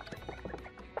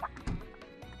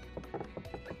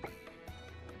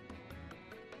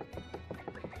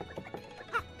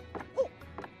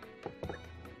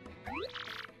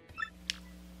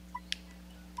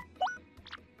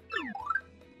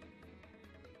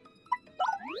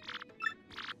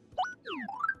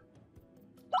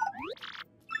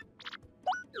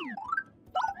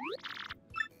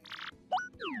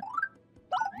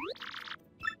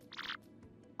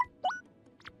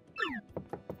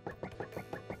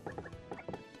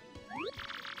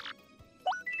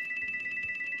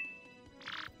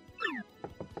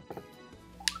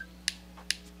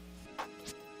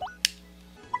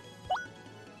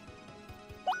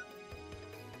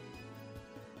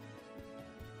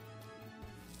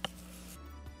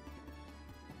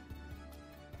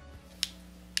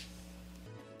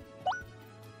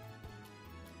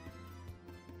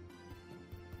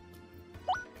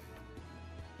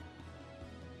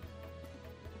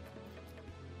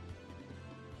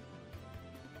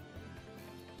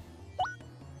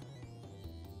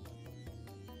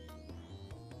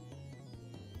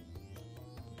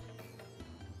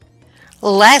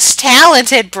 Less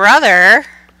talented brother.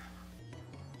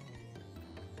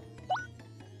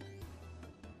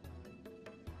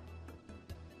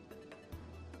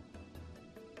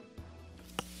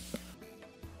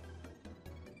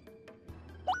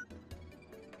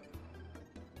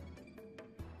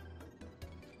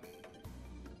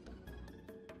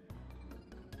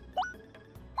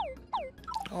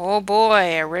 Oh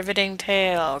boy, a riveting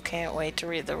tale. Can't wait to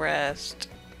read the rest.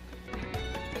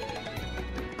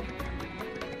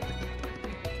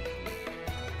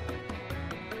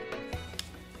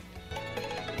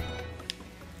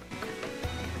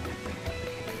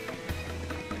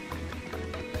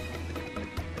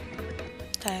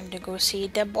 Time to go see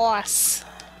the boss.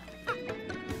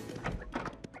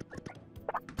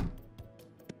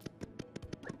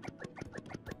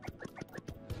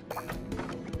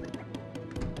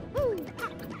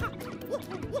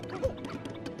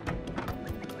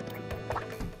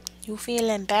 You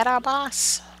feeling better,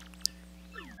 boss?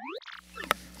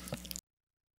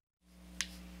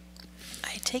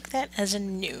 I take that as a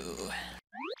no.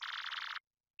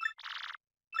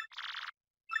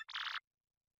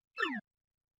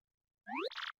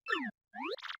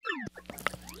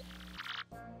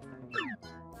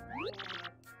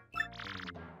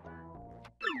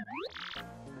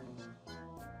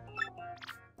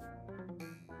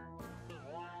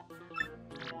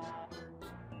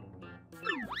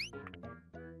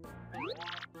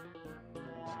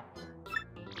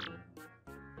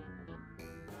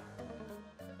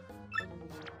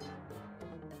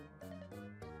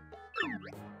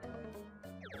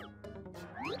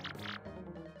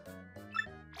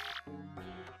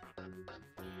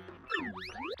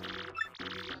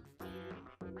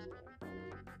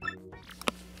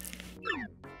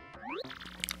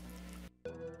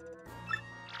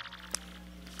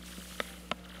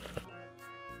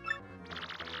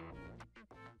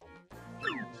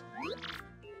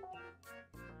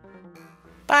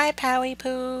 Bye, Powie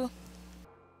Poo.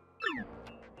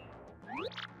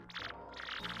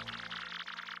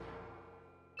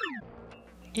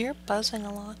 You're buzzing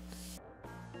a lot.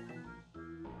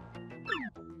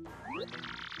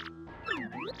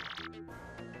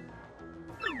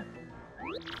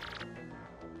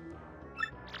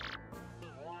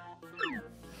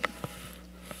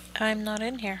 I'm not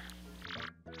in here.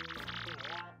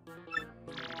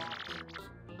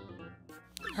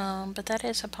 But that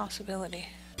is a possibility.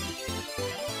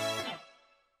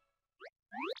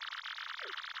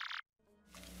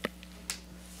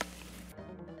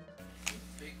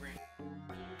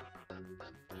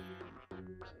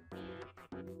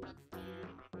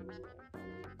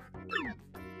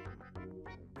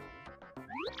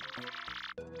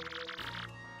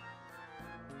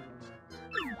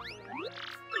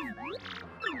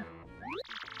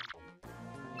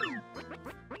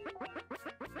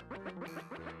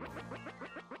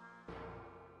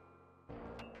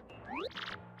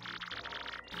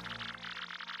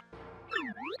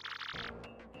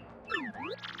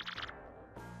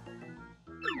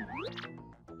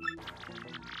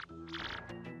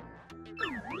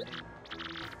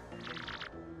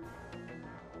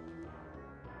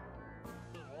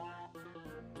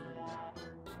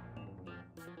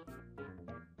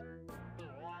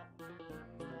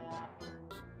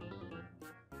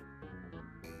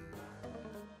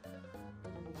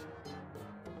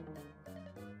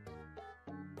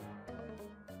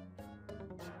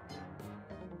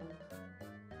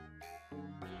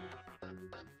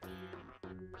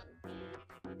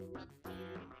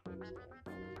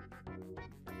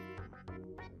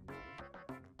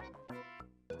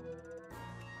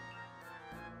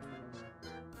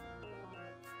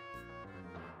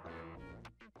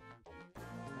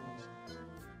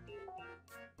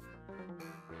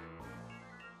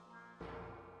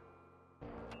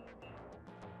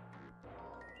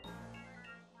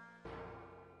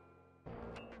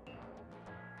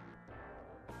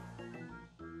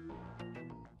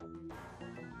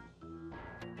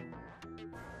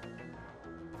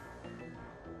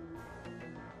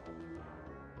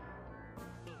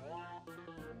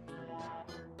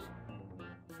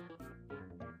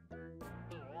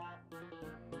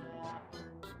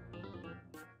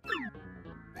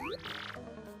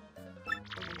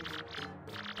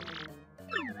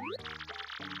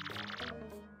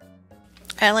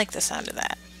 I like the sound of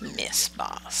that. Miss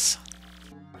Boss.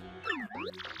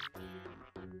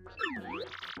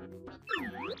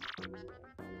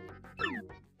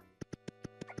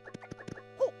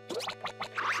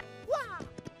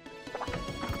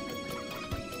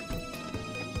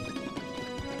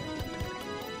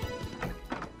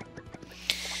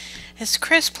 Is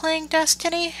Chris playing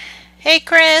Destiny? Hey,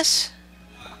 Chris!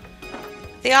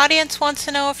 The audience wants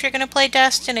to know if you're going to play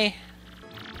Destiny.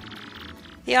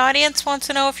 The audience wants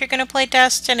to know if you're going to play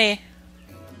Destiny.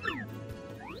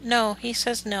 No, he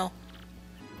says no.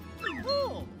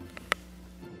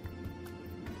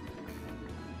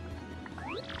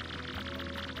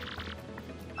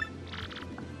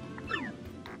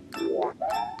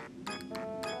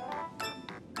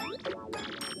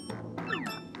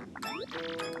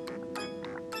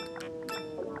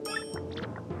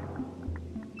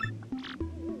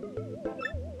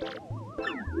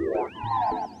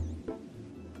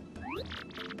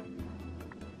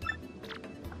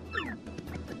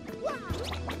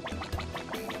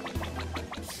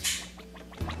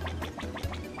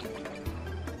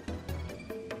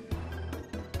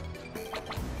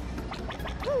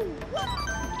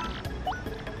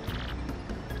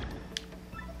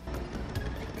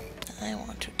 I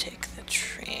want to take the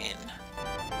train.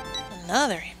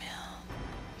 Another email.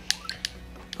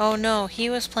 Oh no, he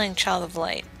was playing Child of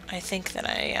Light. I think that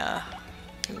I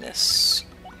miss.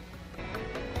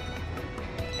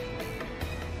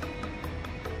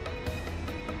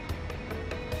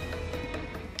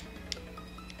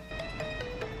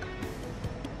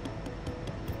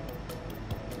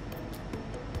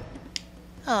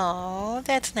 Oh,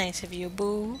 that's nice of you,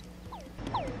 Boo.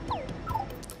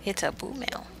 It's a Boo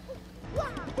mail.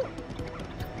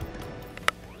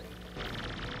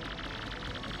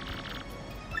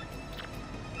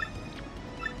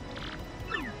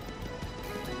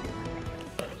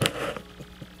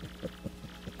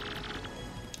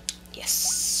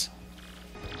 Yes.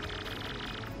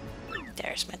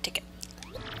 There's my ticket.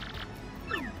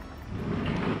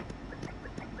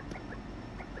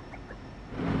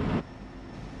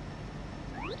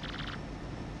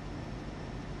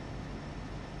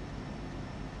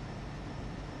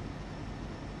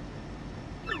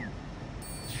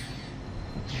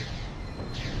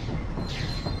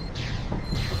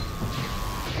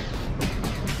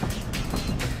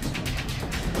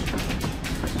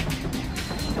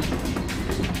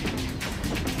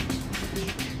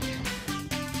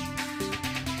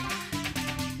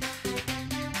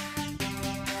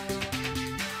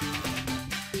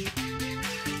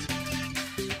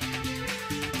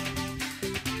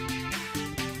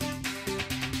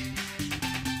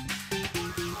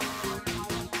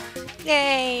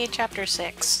 Yay, chapter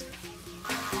 6.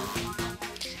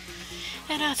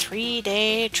 And a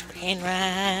 3-day train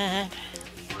ride.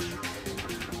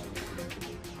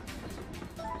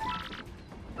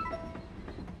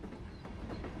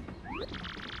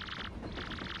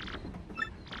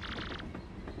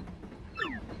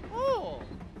 Oh.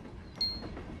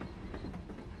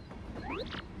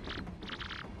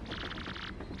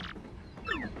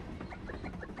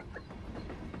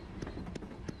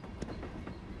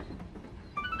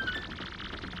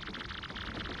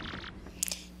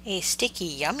 A sticky,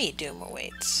 yummy doom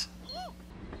awaits.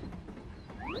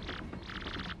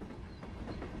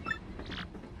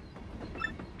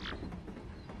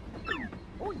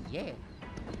 Oh yeah.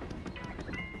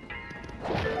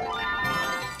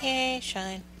 Yay,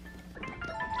 shine.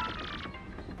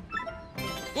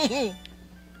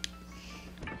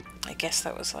 I guess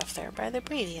that was left there by the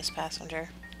previous passenger.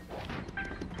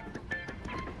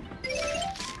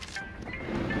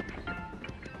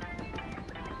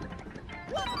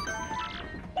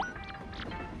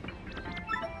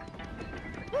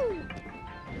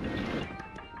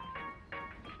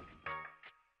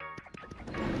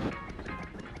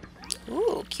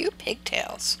 Ooh, cute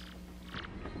pigtails.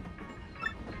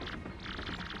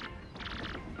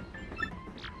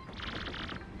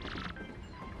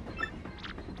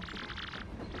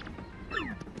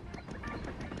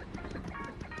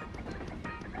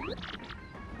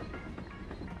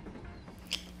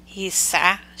 He's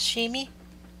sashimi?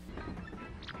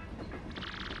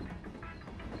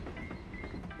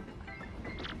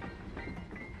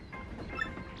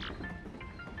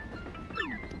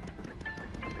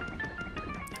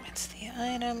 It's the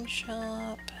item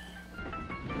shop.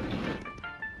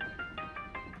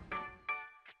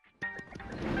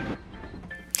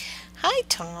 Hi,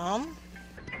 Tom.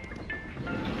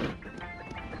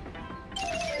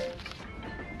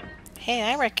 Hey,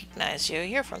 I recognize you.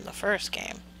 You're from the first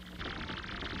game.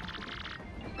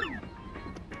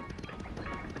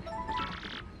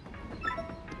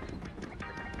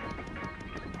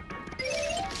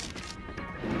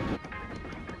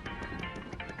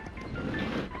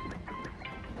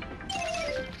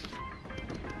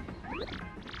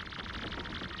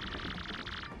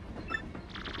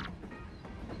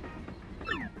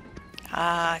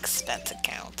 Ah, expense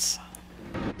accounts.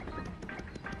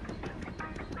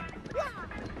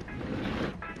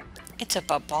 It's a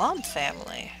Bomb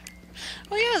family.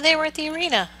 Oh yeah, they were at the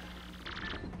arena.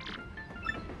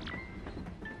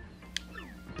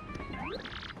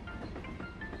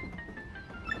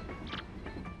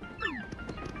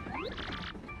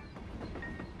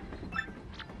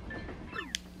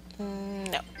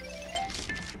 No.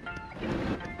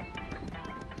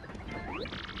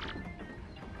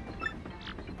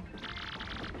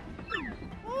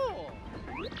 Oh.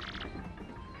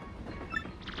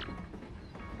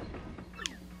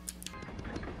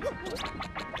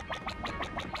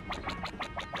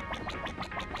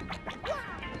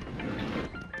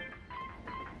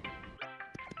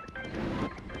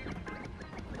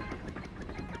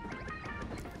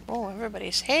 Oh,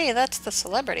 everybody's... Hey, that's the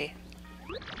celebrity.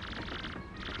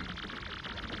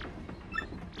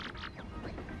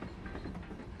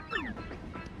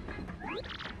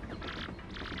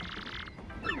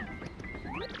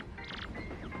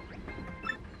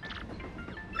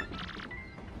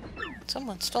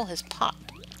 Someone stole his pot.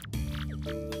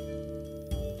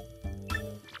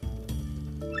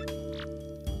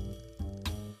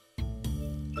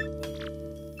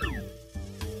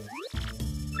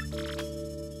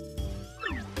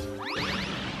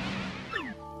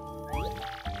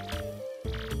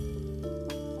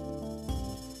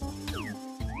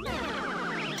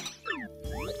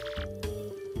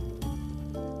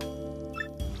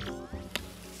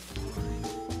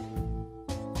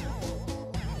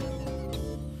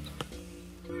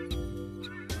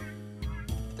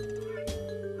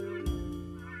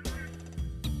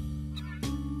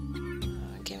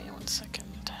 Give me 1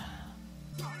 second.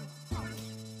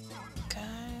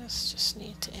 Guys, just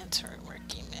need to answer a work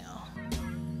email.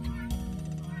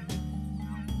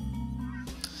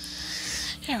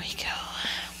 There we go.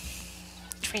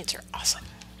 Trains are awesome.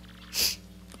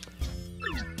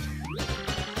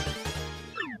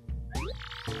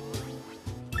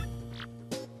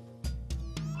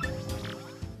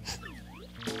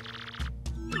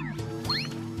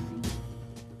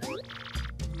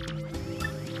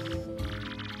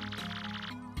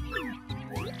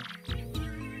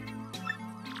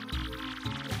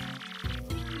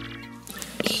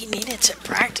 He needed to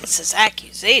practice his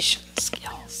accusation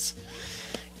skills.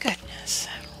 Goodness.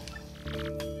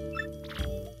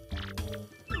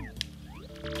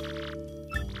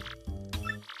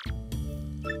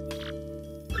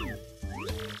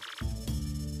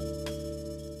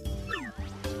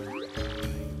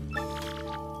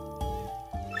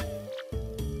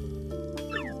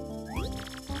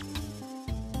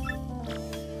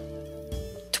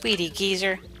 Tweety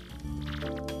geezer.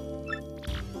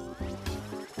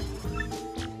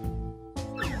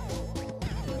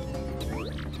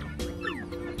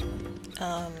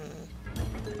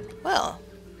 Well.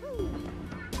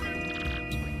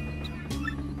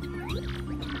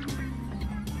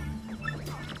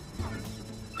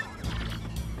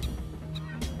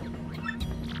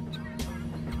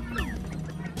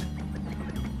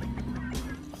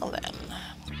 Well then.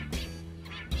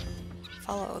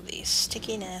 Follow the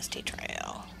sticky nasty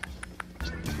trail.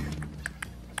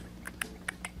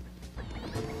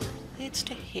 Leads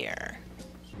to here.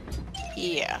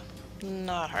 Yeah,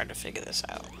 not hard to figure this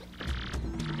out.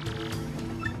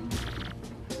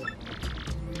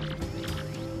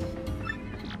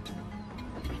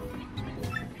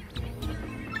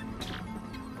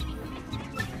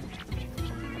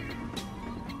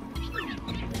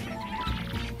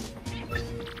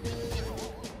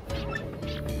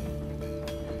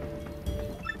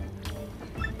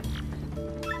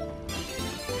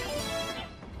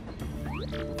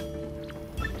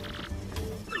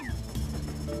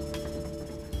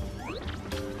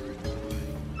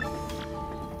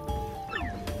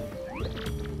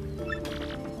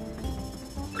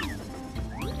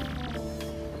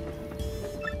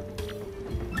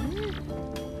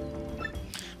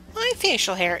 My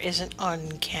facial hair isn't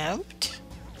unkempt.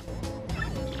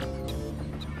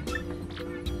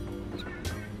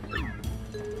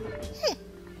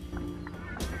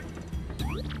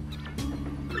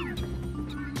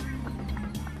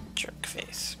 Jerk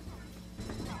face.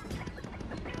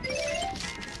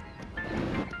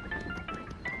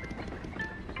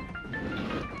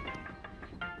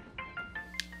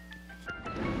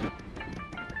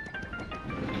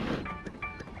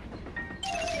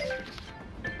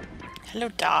 Hello,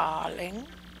 darling.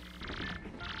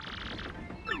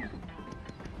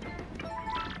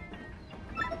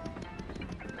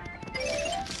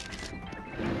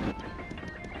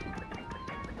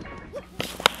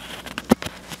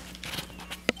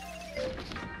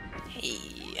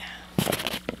 Hey.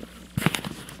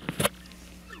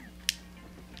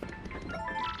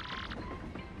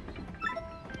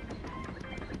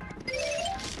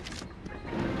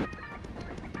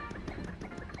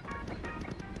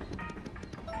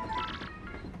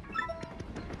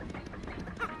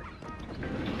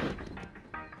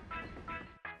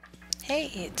 Hey,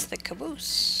 it's the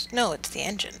caboose. No, it's the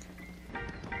engine.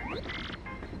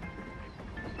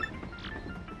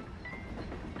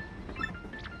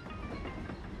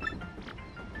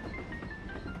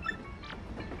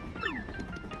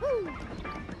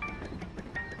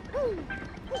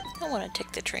 I want to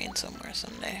take the train somewhere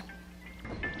someday.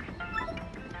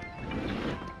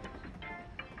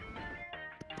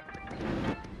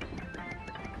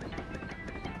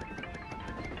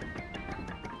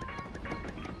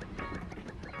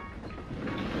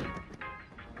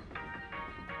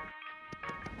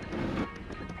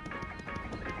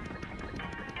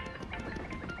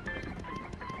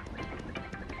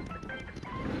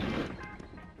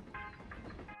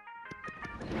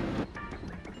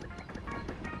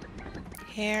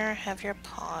 Here, have your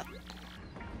pot.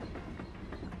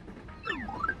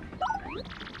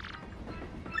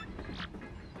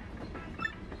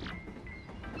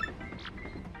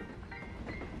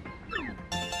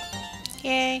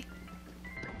 Yay.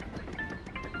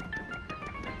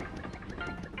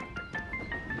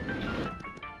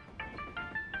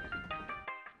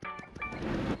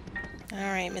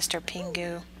 Alright, Mr.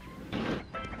 Pingu.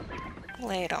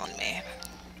 Lay it on me.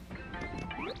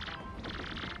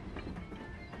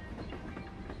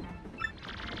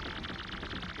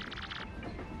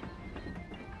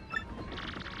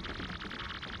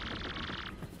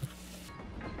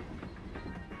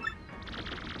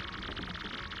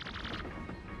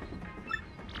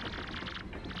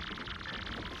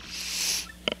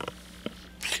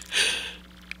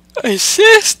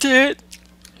 Assistant!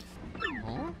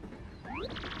 Huh?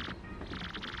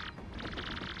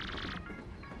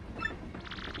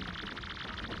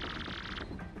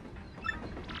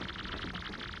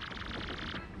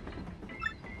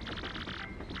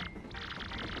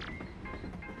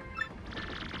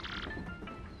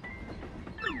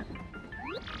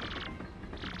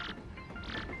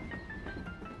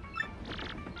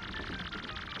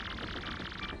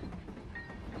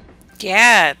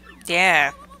 Yeah,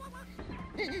 yeah.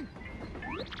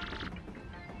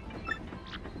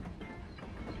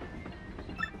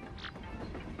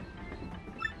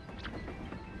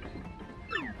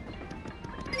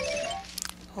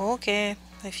 Okay,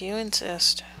 if you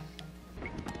insist.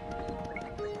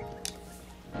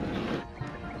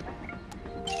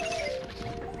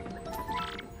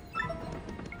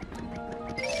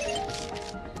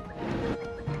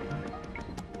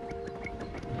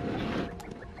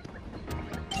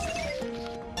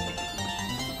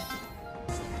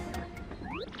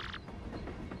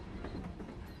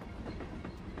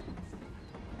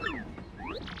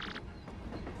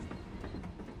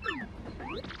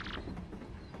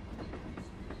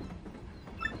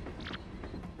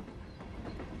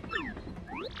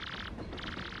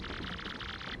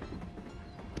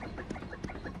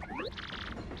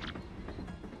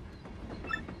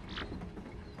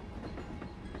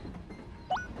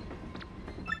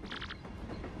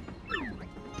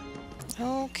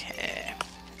 Okay.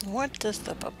 What does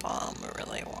the bomb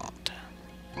really want?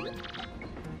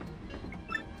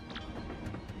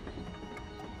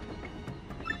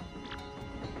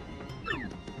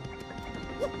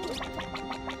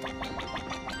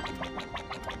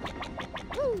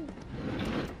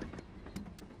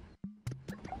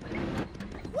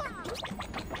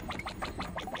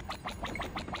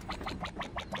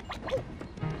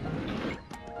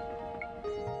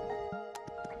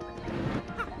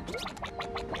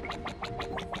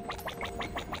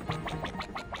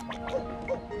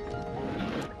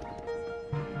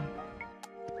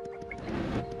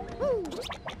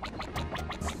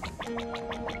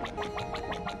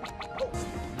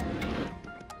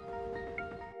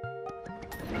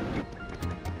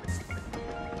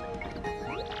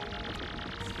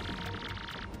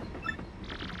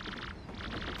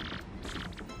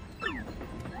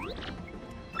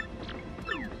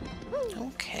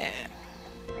 Okay.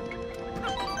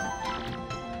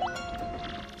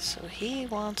 So he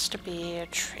wants to be a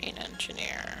train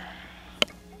engineer.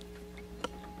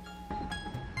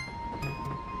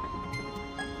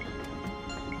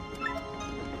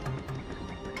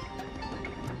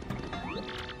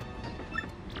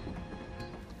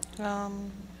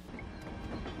 Um...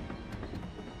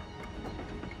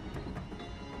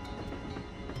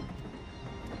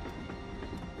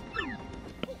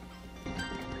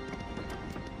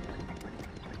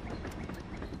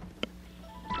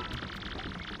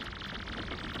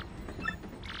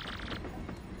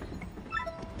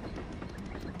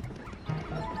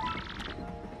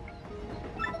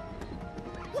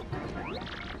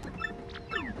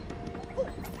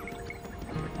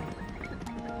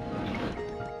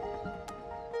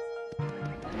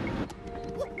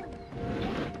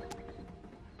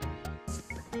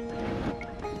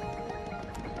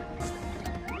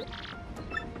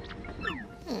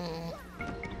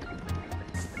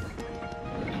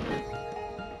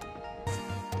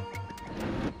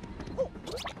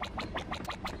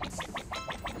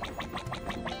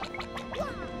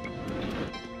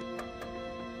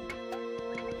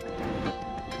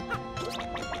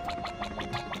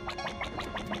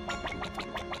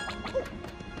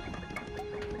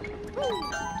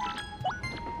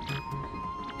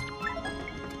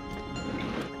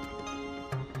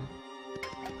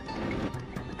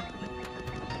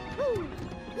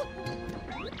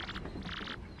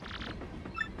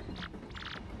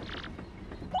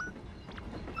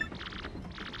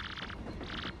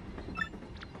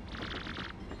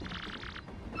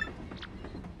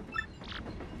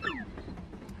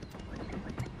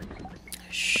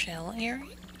 Shell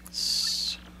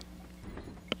earrings.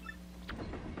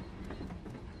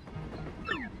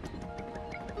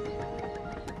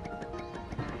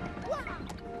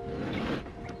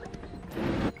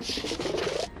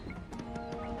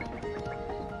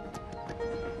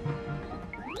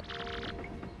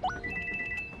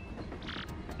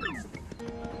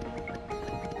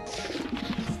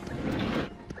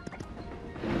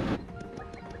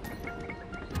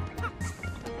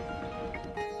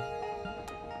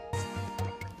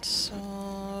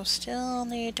 So, still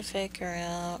need to figure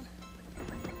out.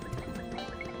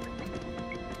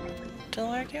 Still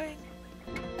arguing?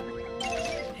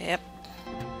 Yep.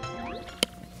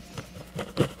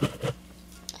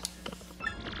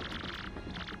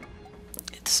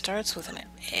 It starts with an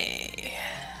A.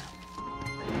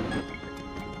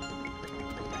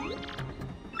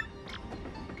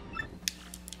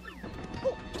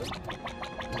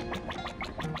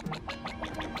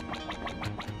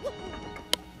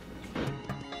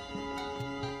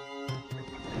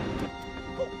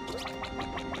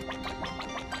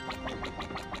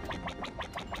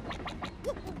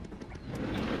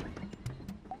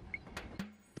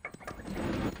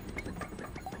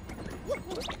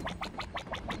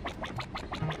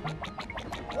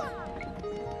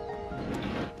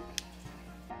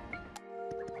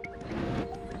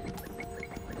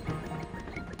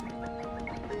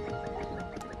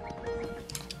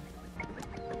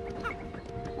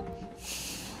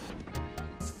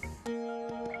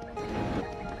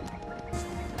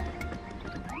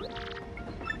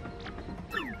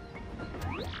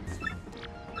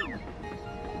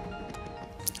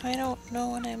 I don't know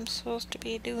what I'm supposed to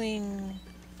be doing.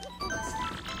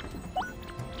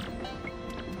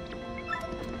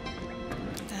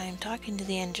 I'm talking to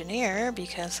the engineer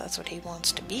because that's what he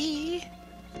wants to be.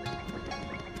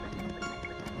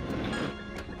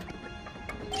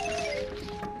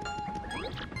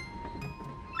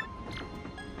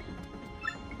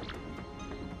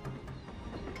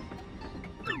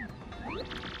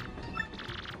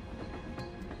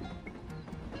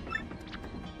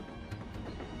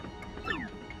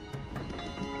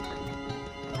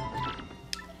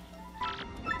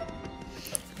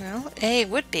 Well, A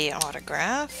would be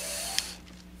autograph.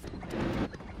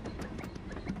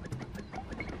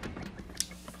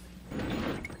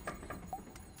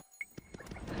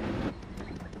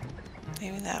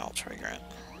 Maybe that'll trigger it.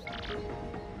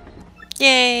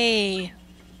 Yay!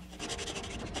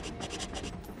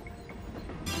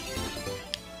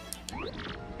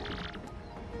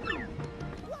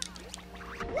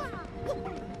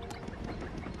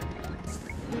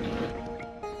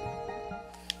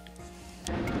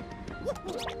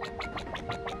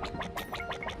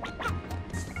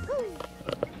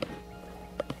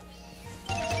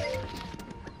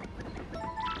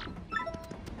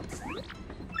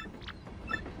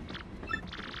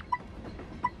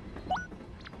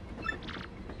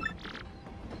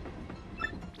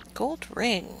 Gold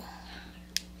ring.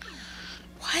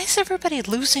 Why is everybody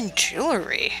losing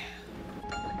jewelry?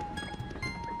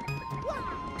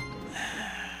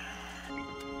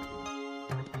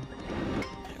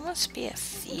 There must be a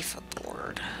thief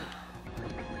aboard.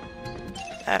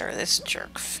 That or this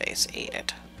jerk face ate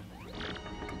it.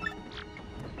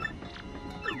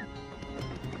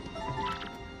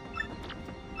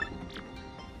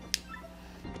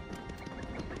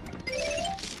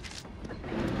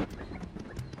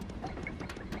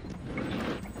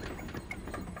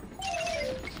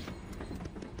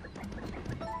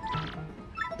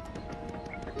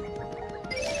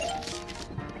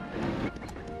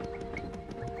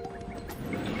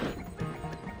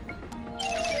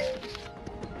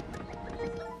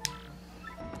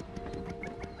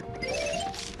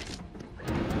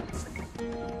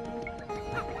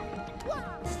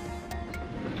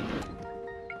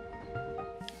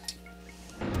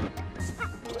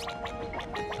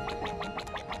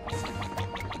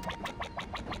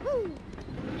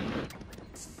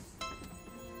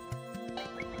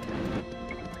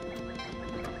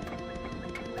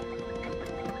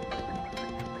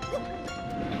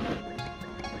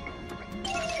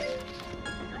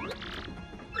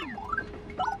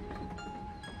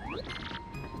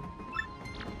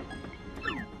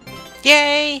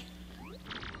 Yay!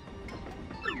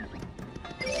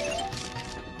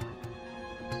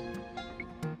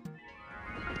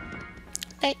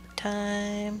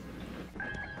 Nighttime.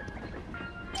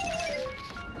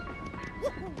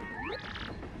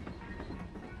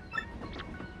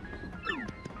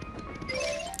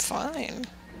 Fine.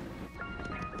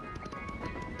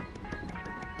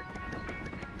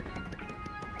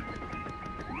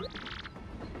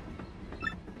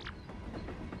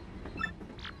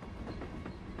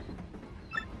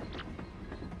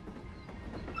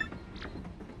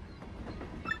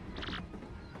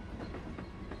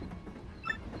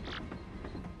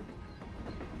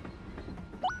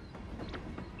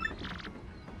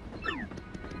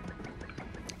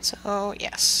 So,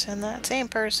 yes, and that same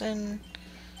person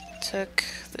took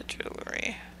the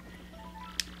jewelry.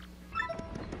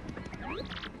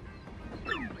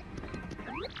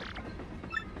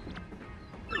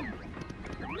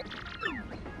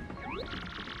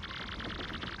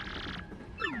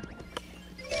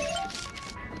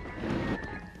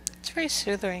 It's very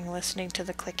soothing listening to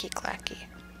the clicky-clacky.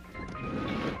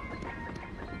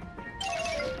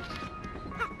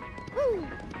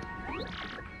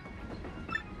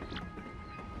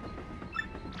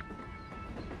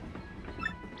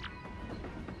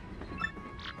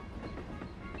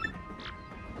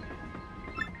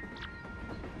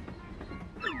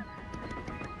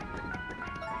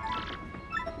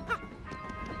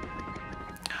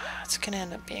 It's gonna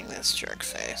end up being this jerk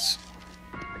face.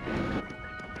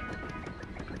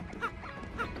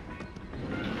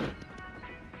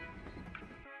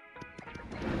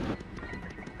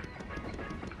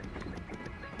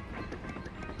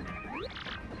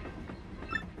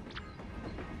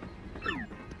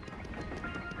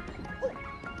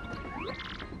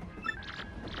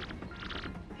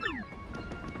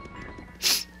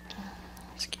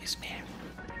 Excuse me.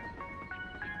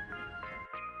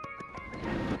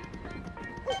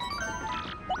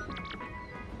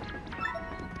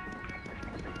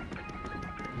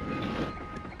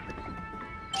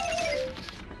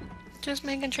 Just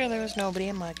making sure there was nobody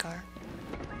in my car.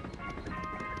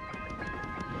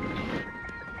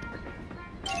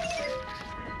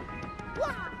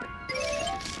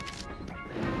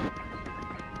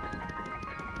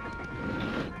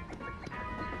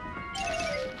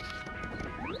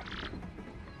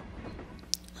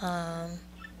 Um...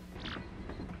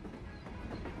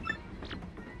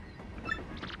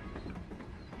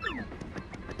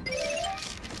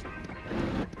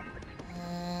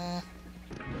 mm,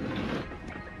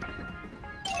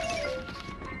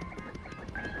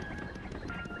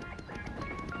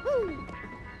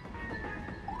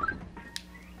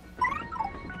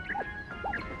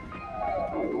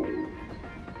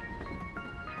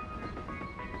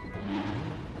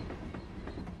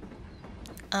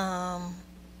 um...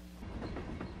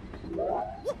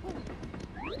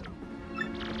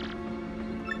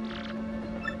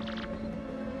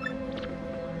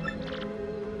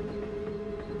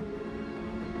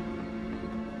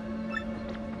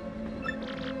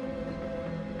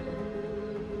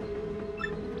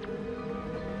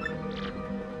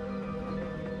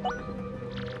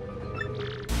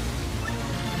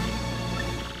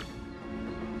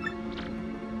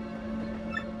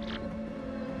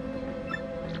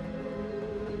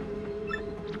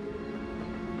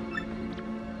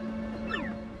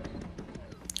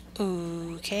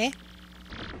 Okay.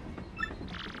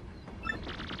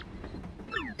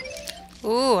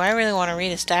 Ooh, I really want to read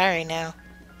his diary now.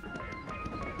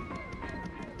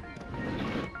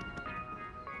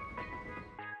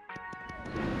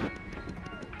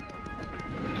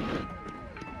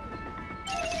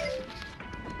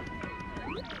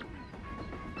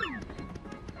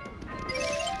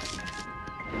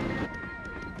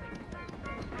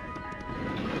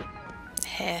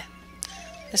 Heh.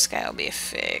 This guy will be a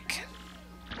fake.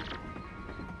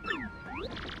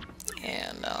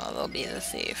 And they'll be the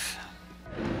thief.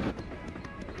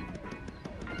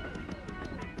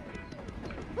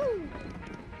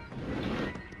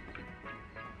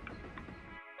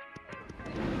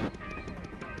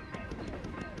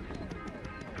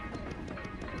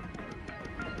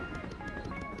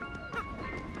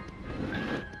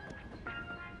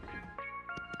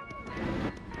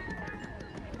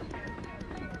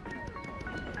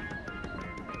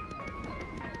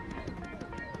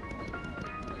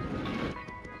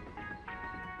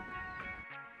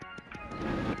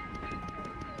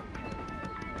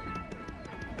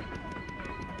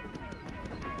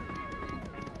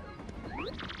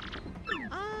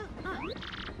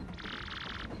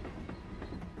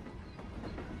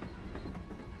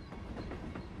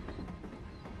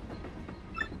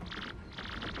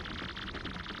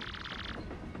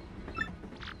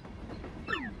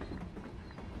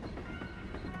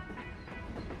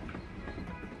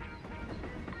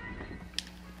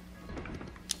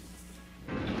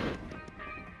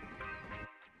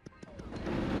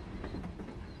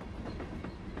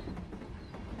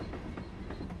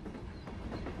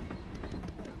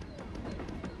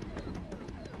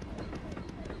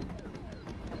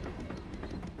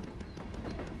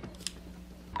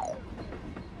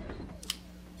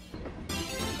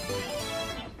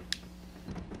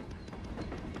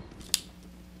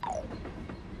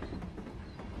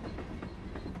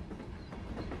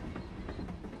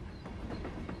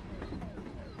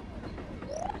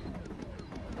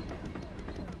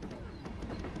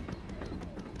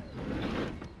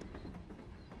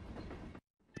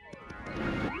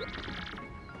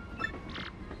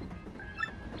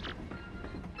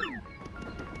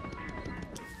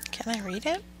 Can I read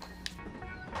it?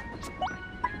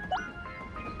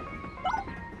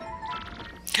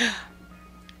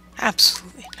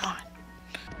 Absolutely not.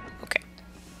 Okay.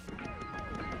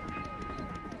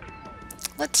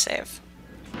 Let's save.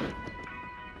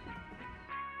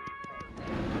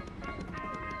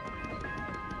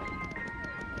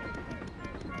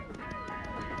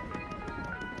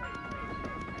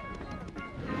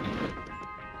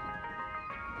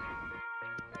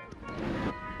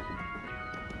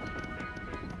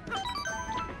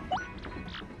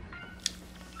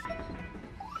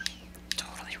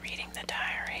 Totally reading the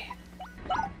diary.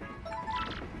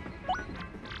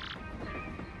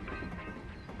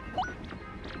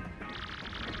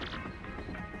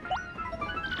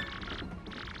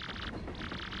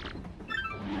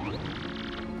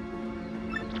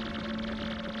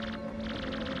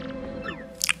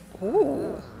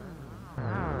 Ooh.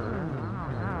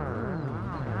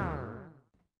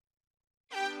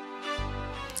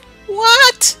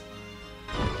 What?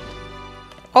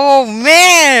 Oh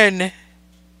man!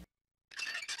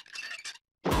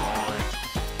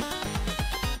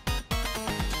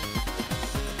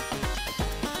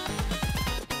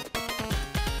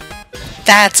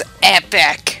 That's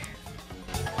epic!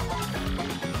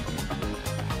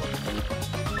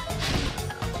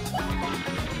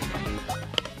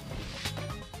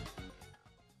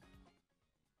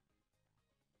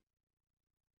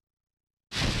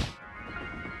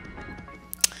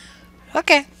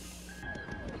 Okay.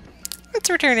 Let's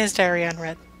return his diary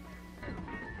unread.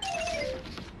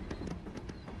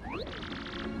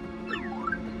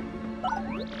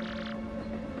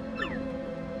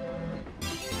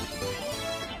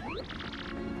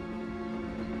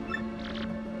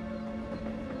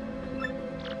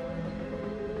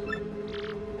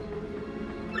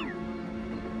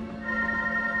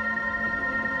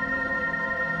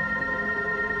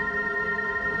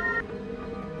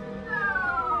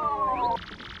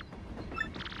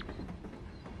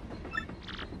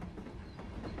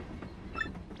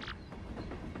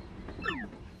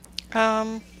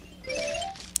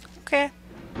 Okay.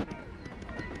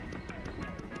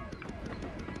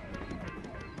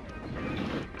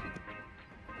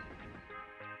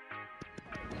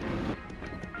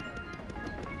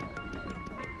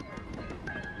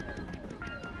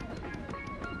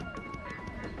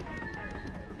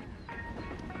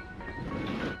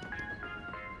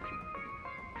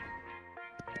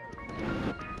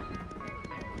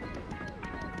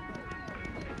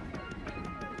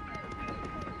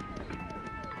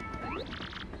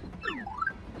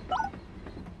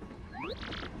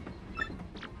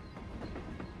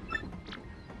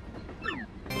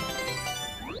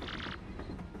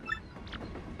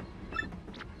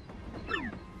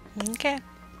 Okay.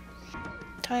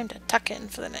 Time to tuck in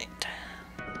for the night.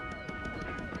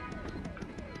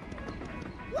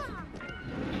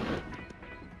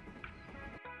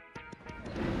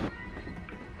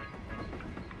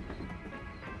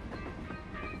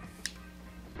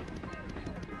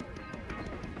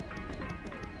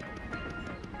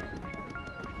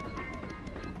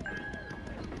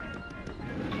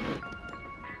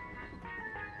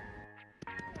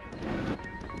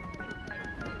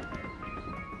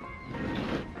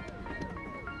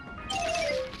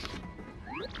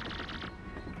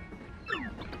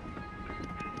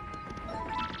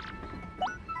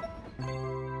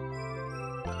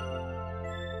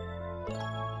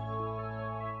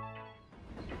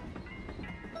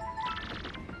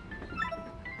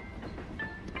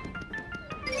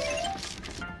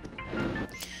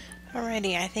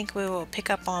 Alrighty, I think we will pick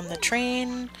up on the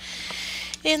train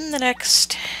in the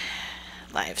next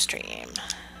live stream.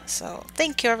 So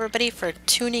thank you everybody for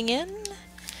tuning in,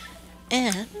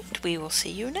 and we will see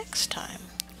you next time,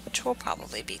 which will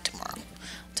probably be tomorrow.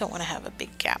 Don't want to have a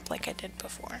big gap like I did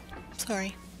before.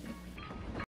 Sorry.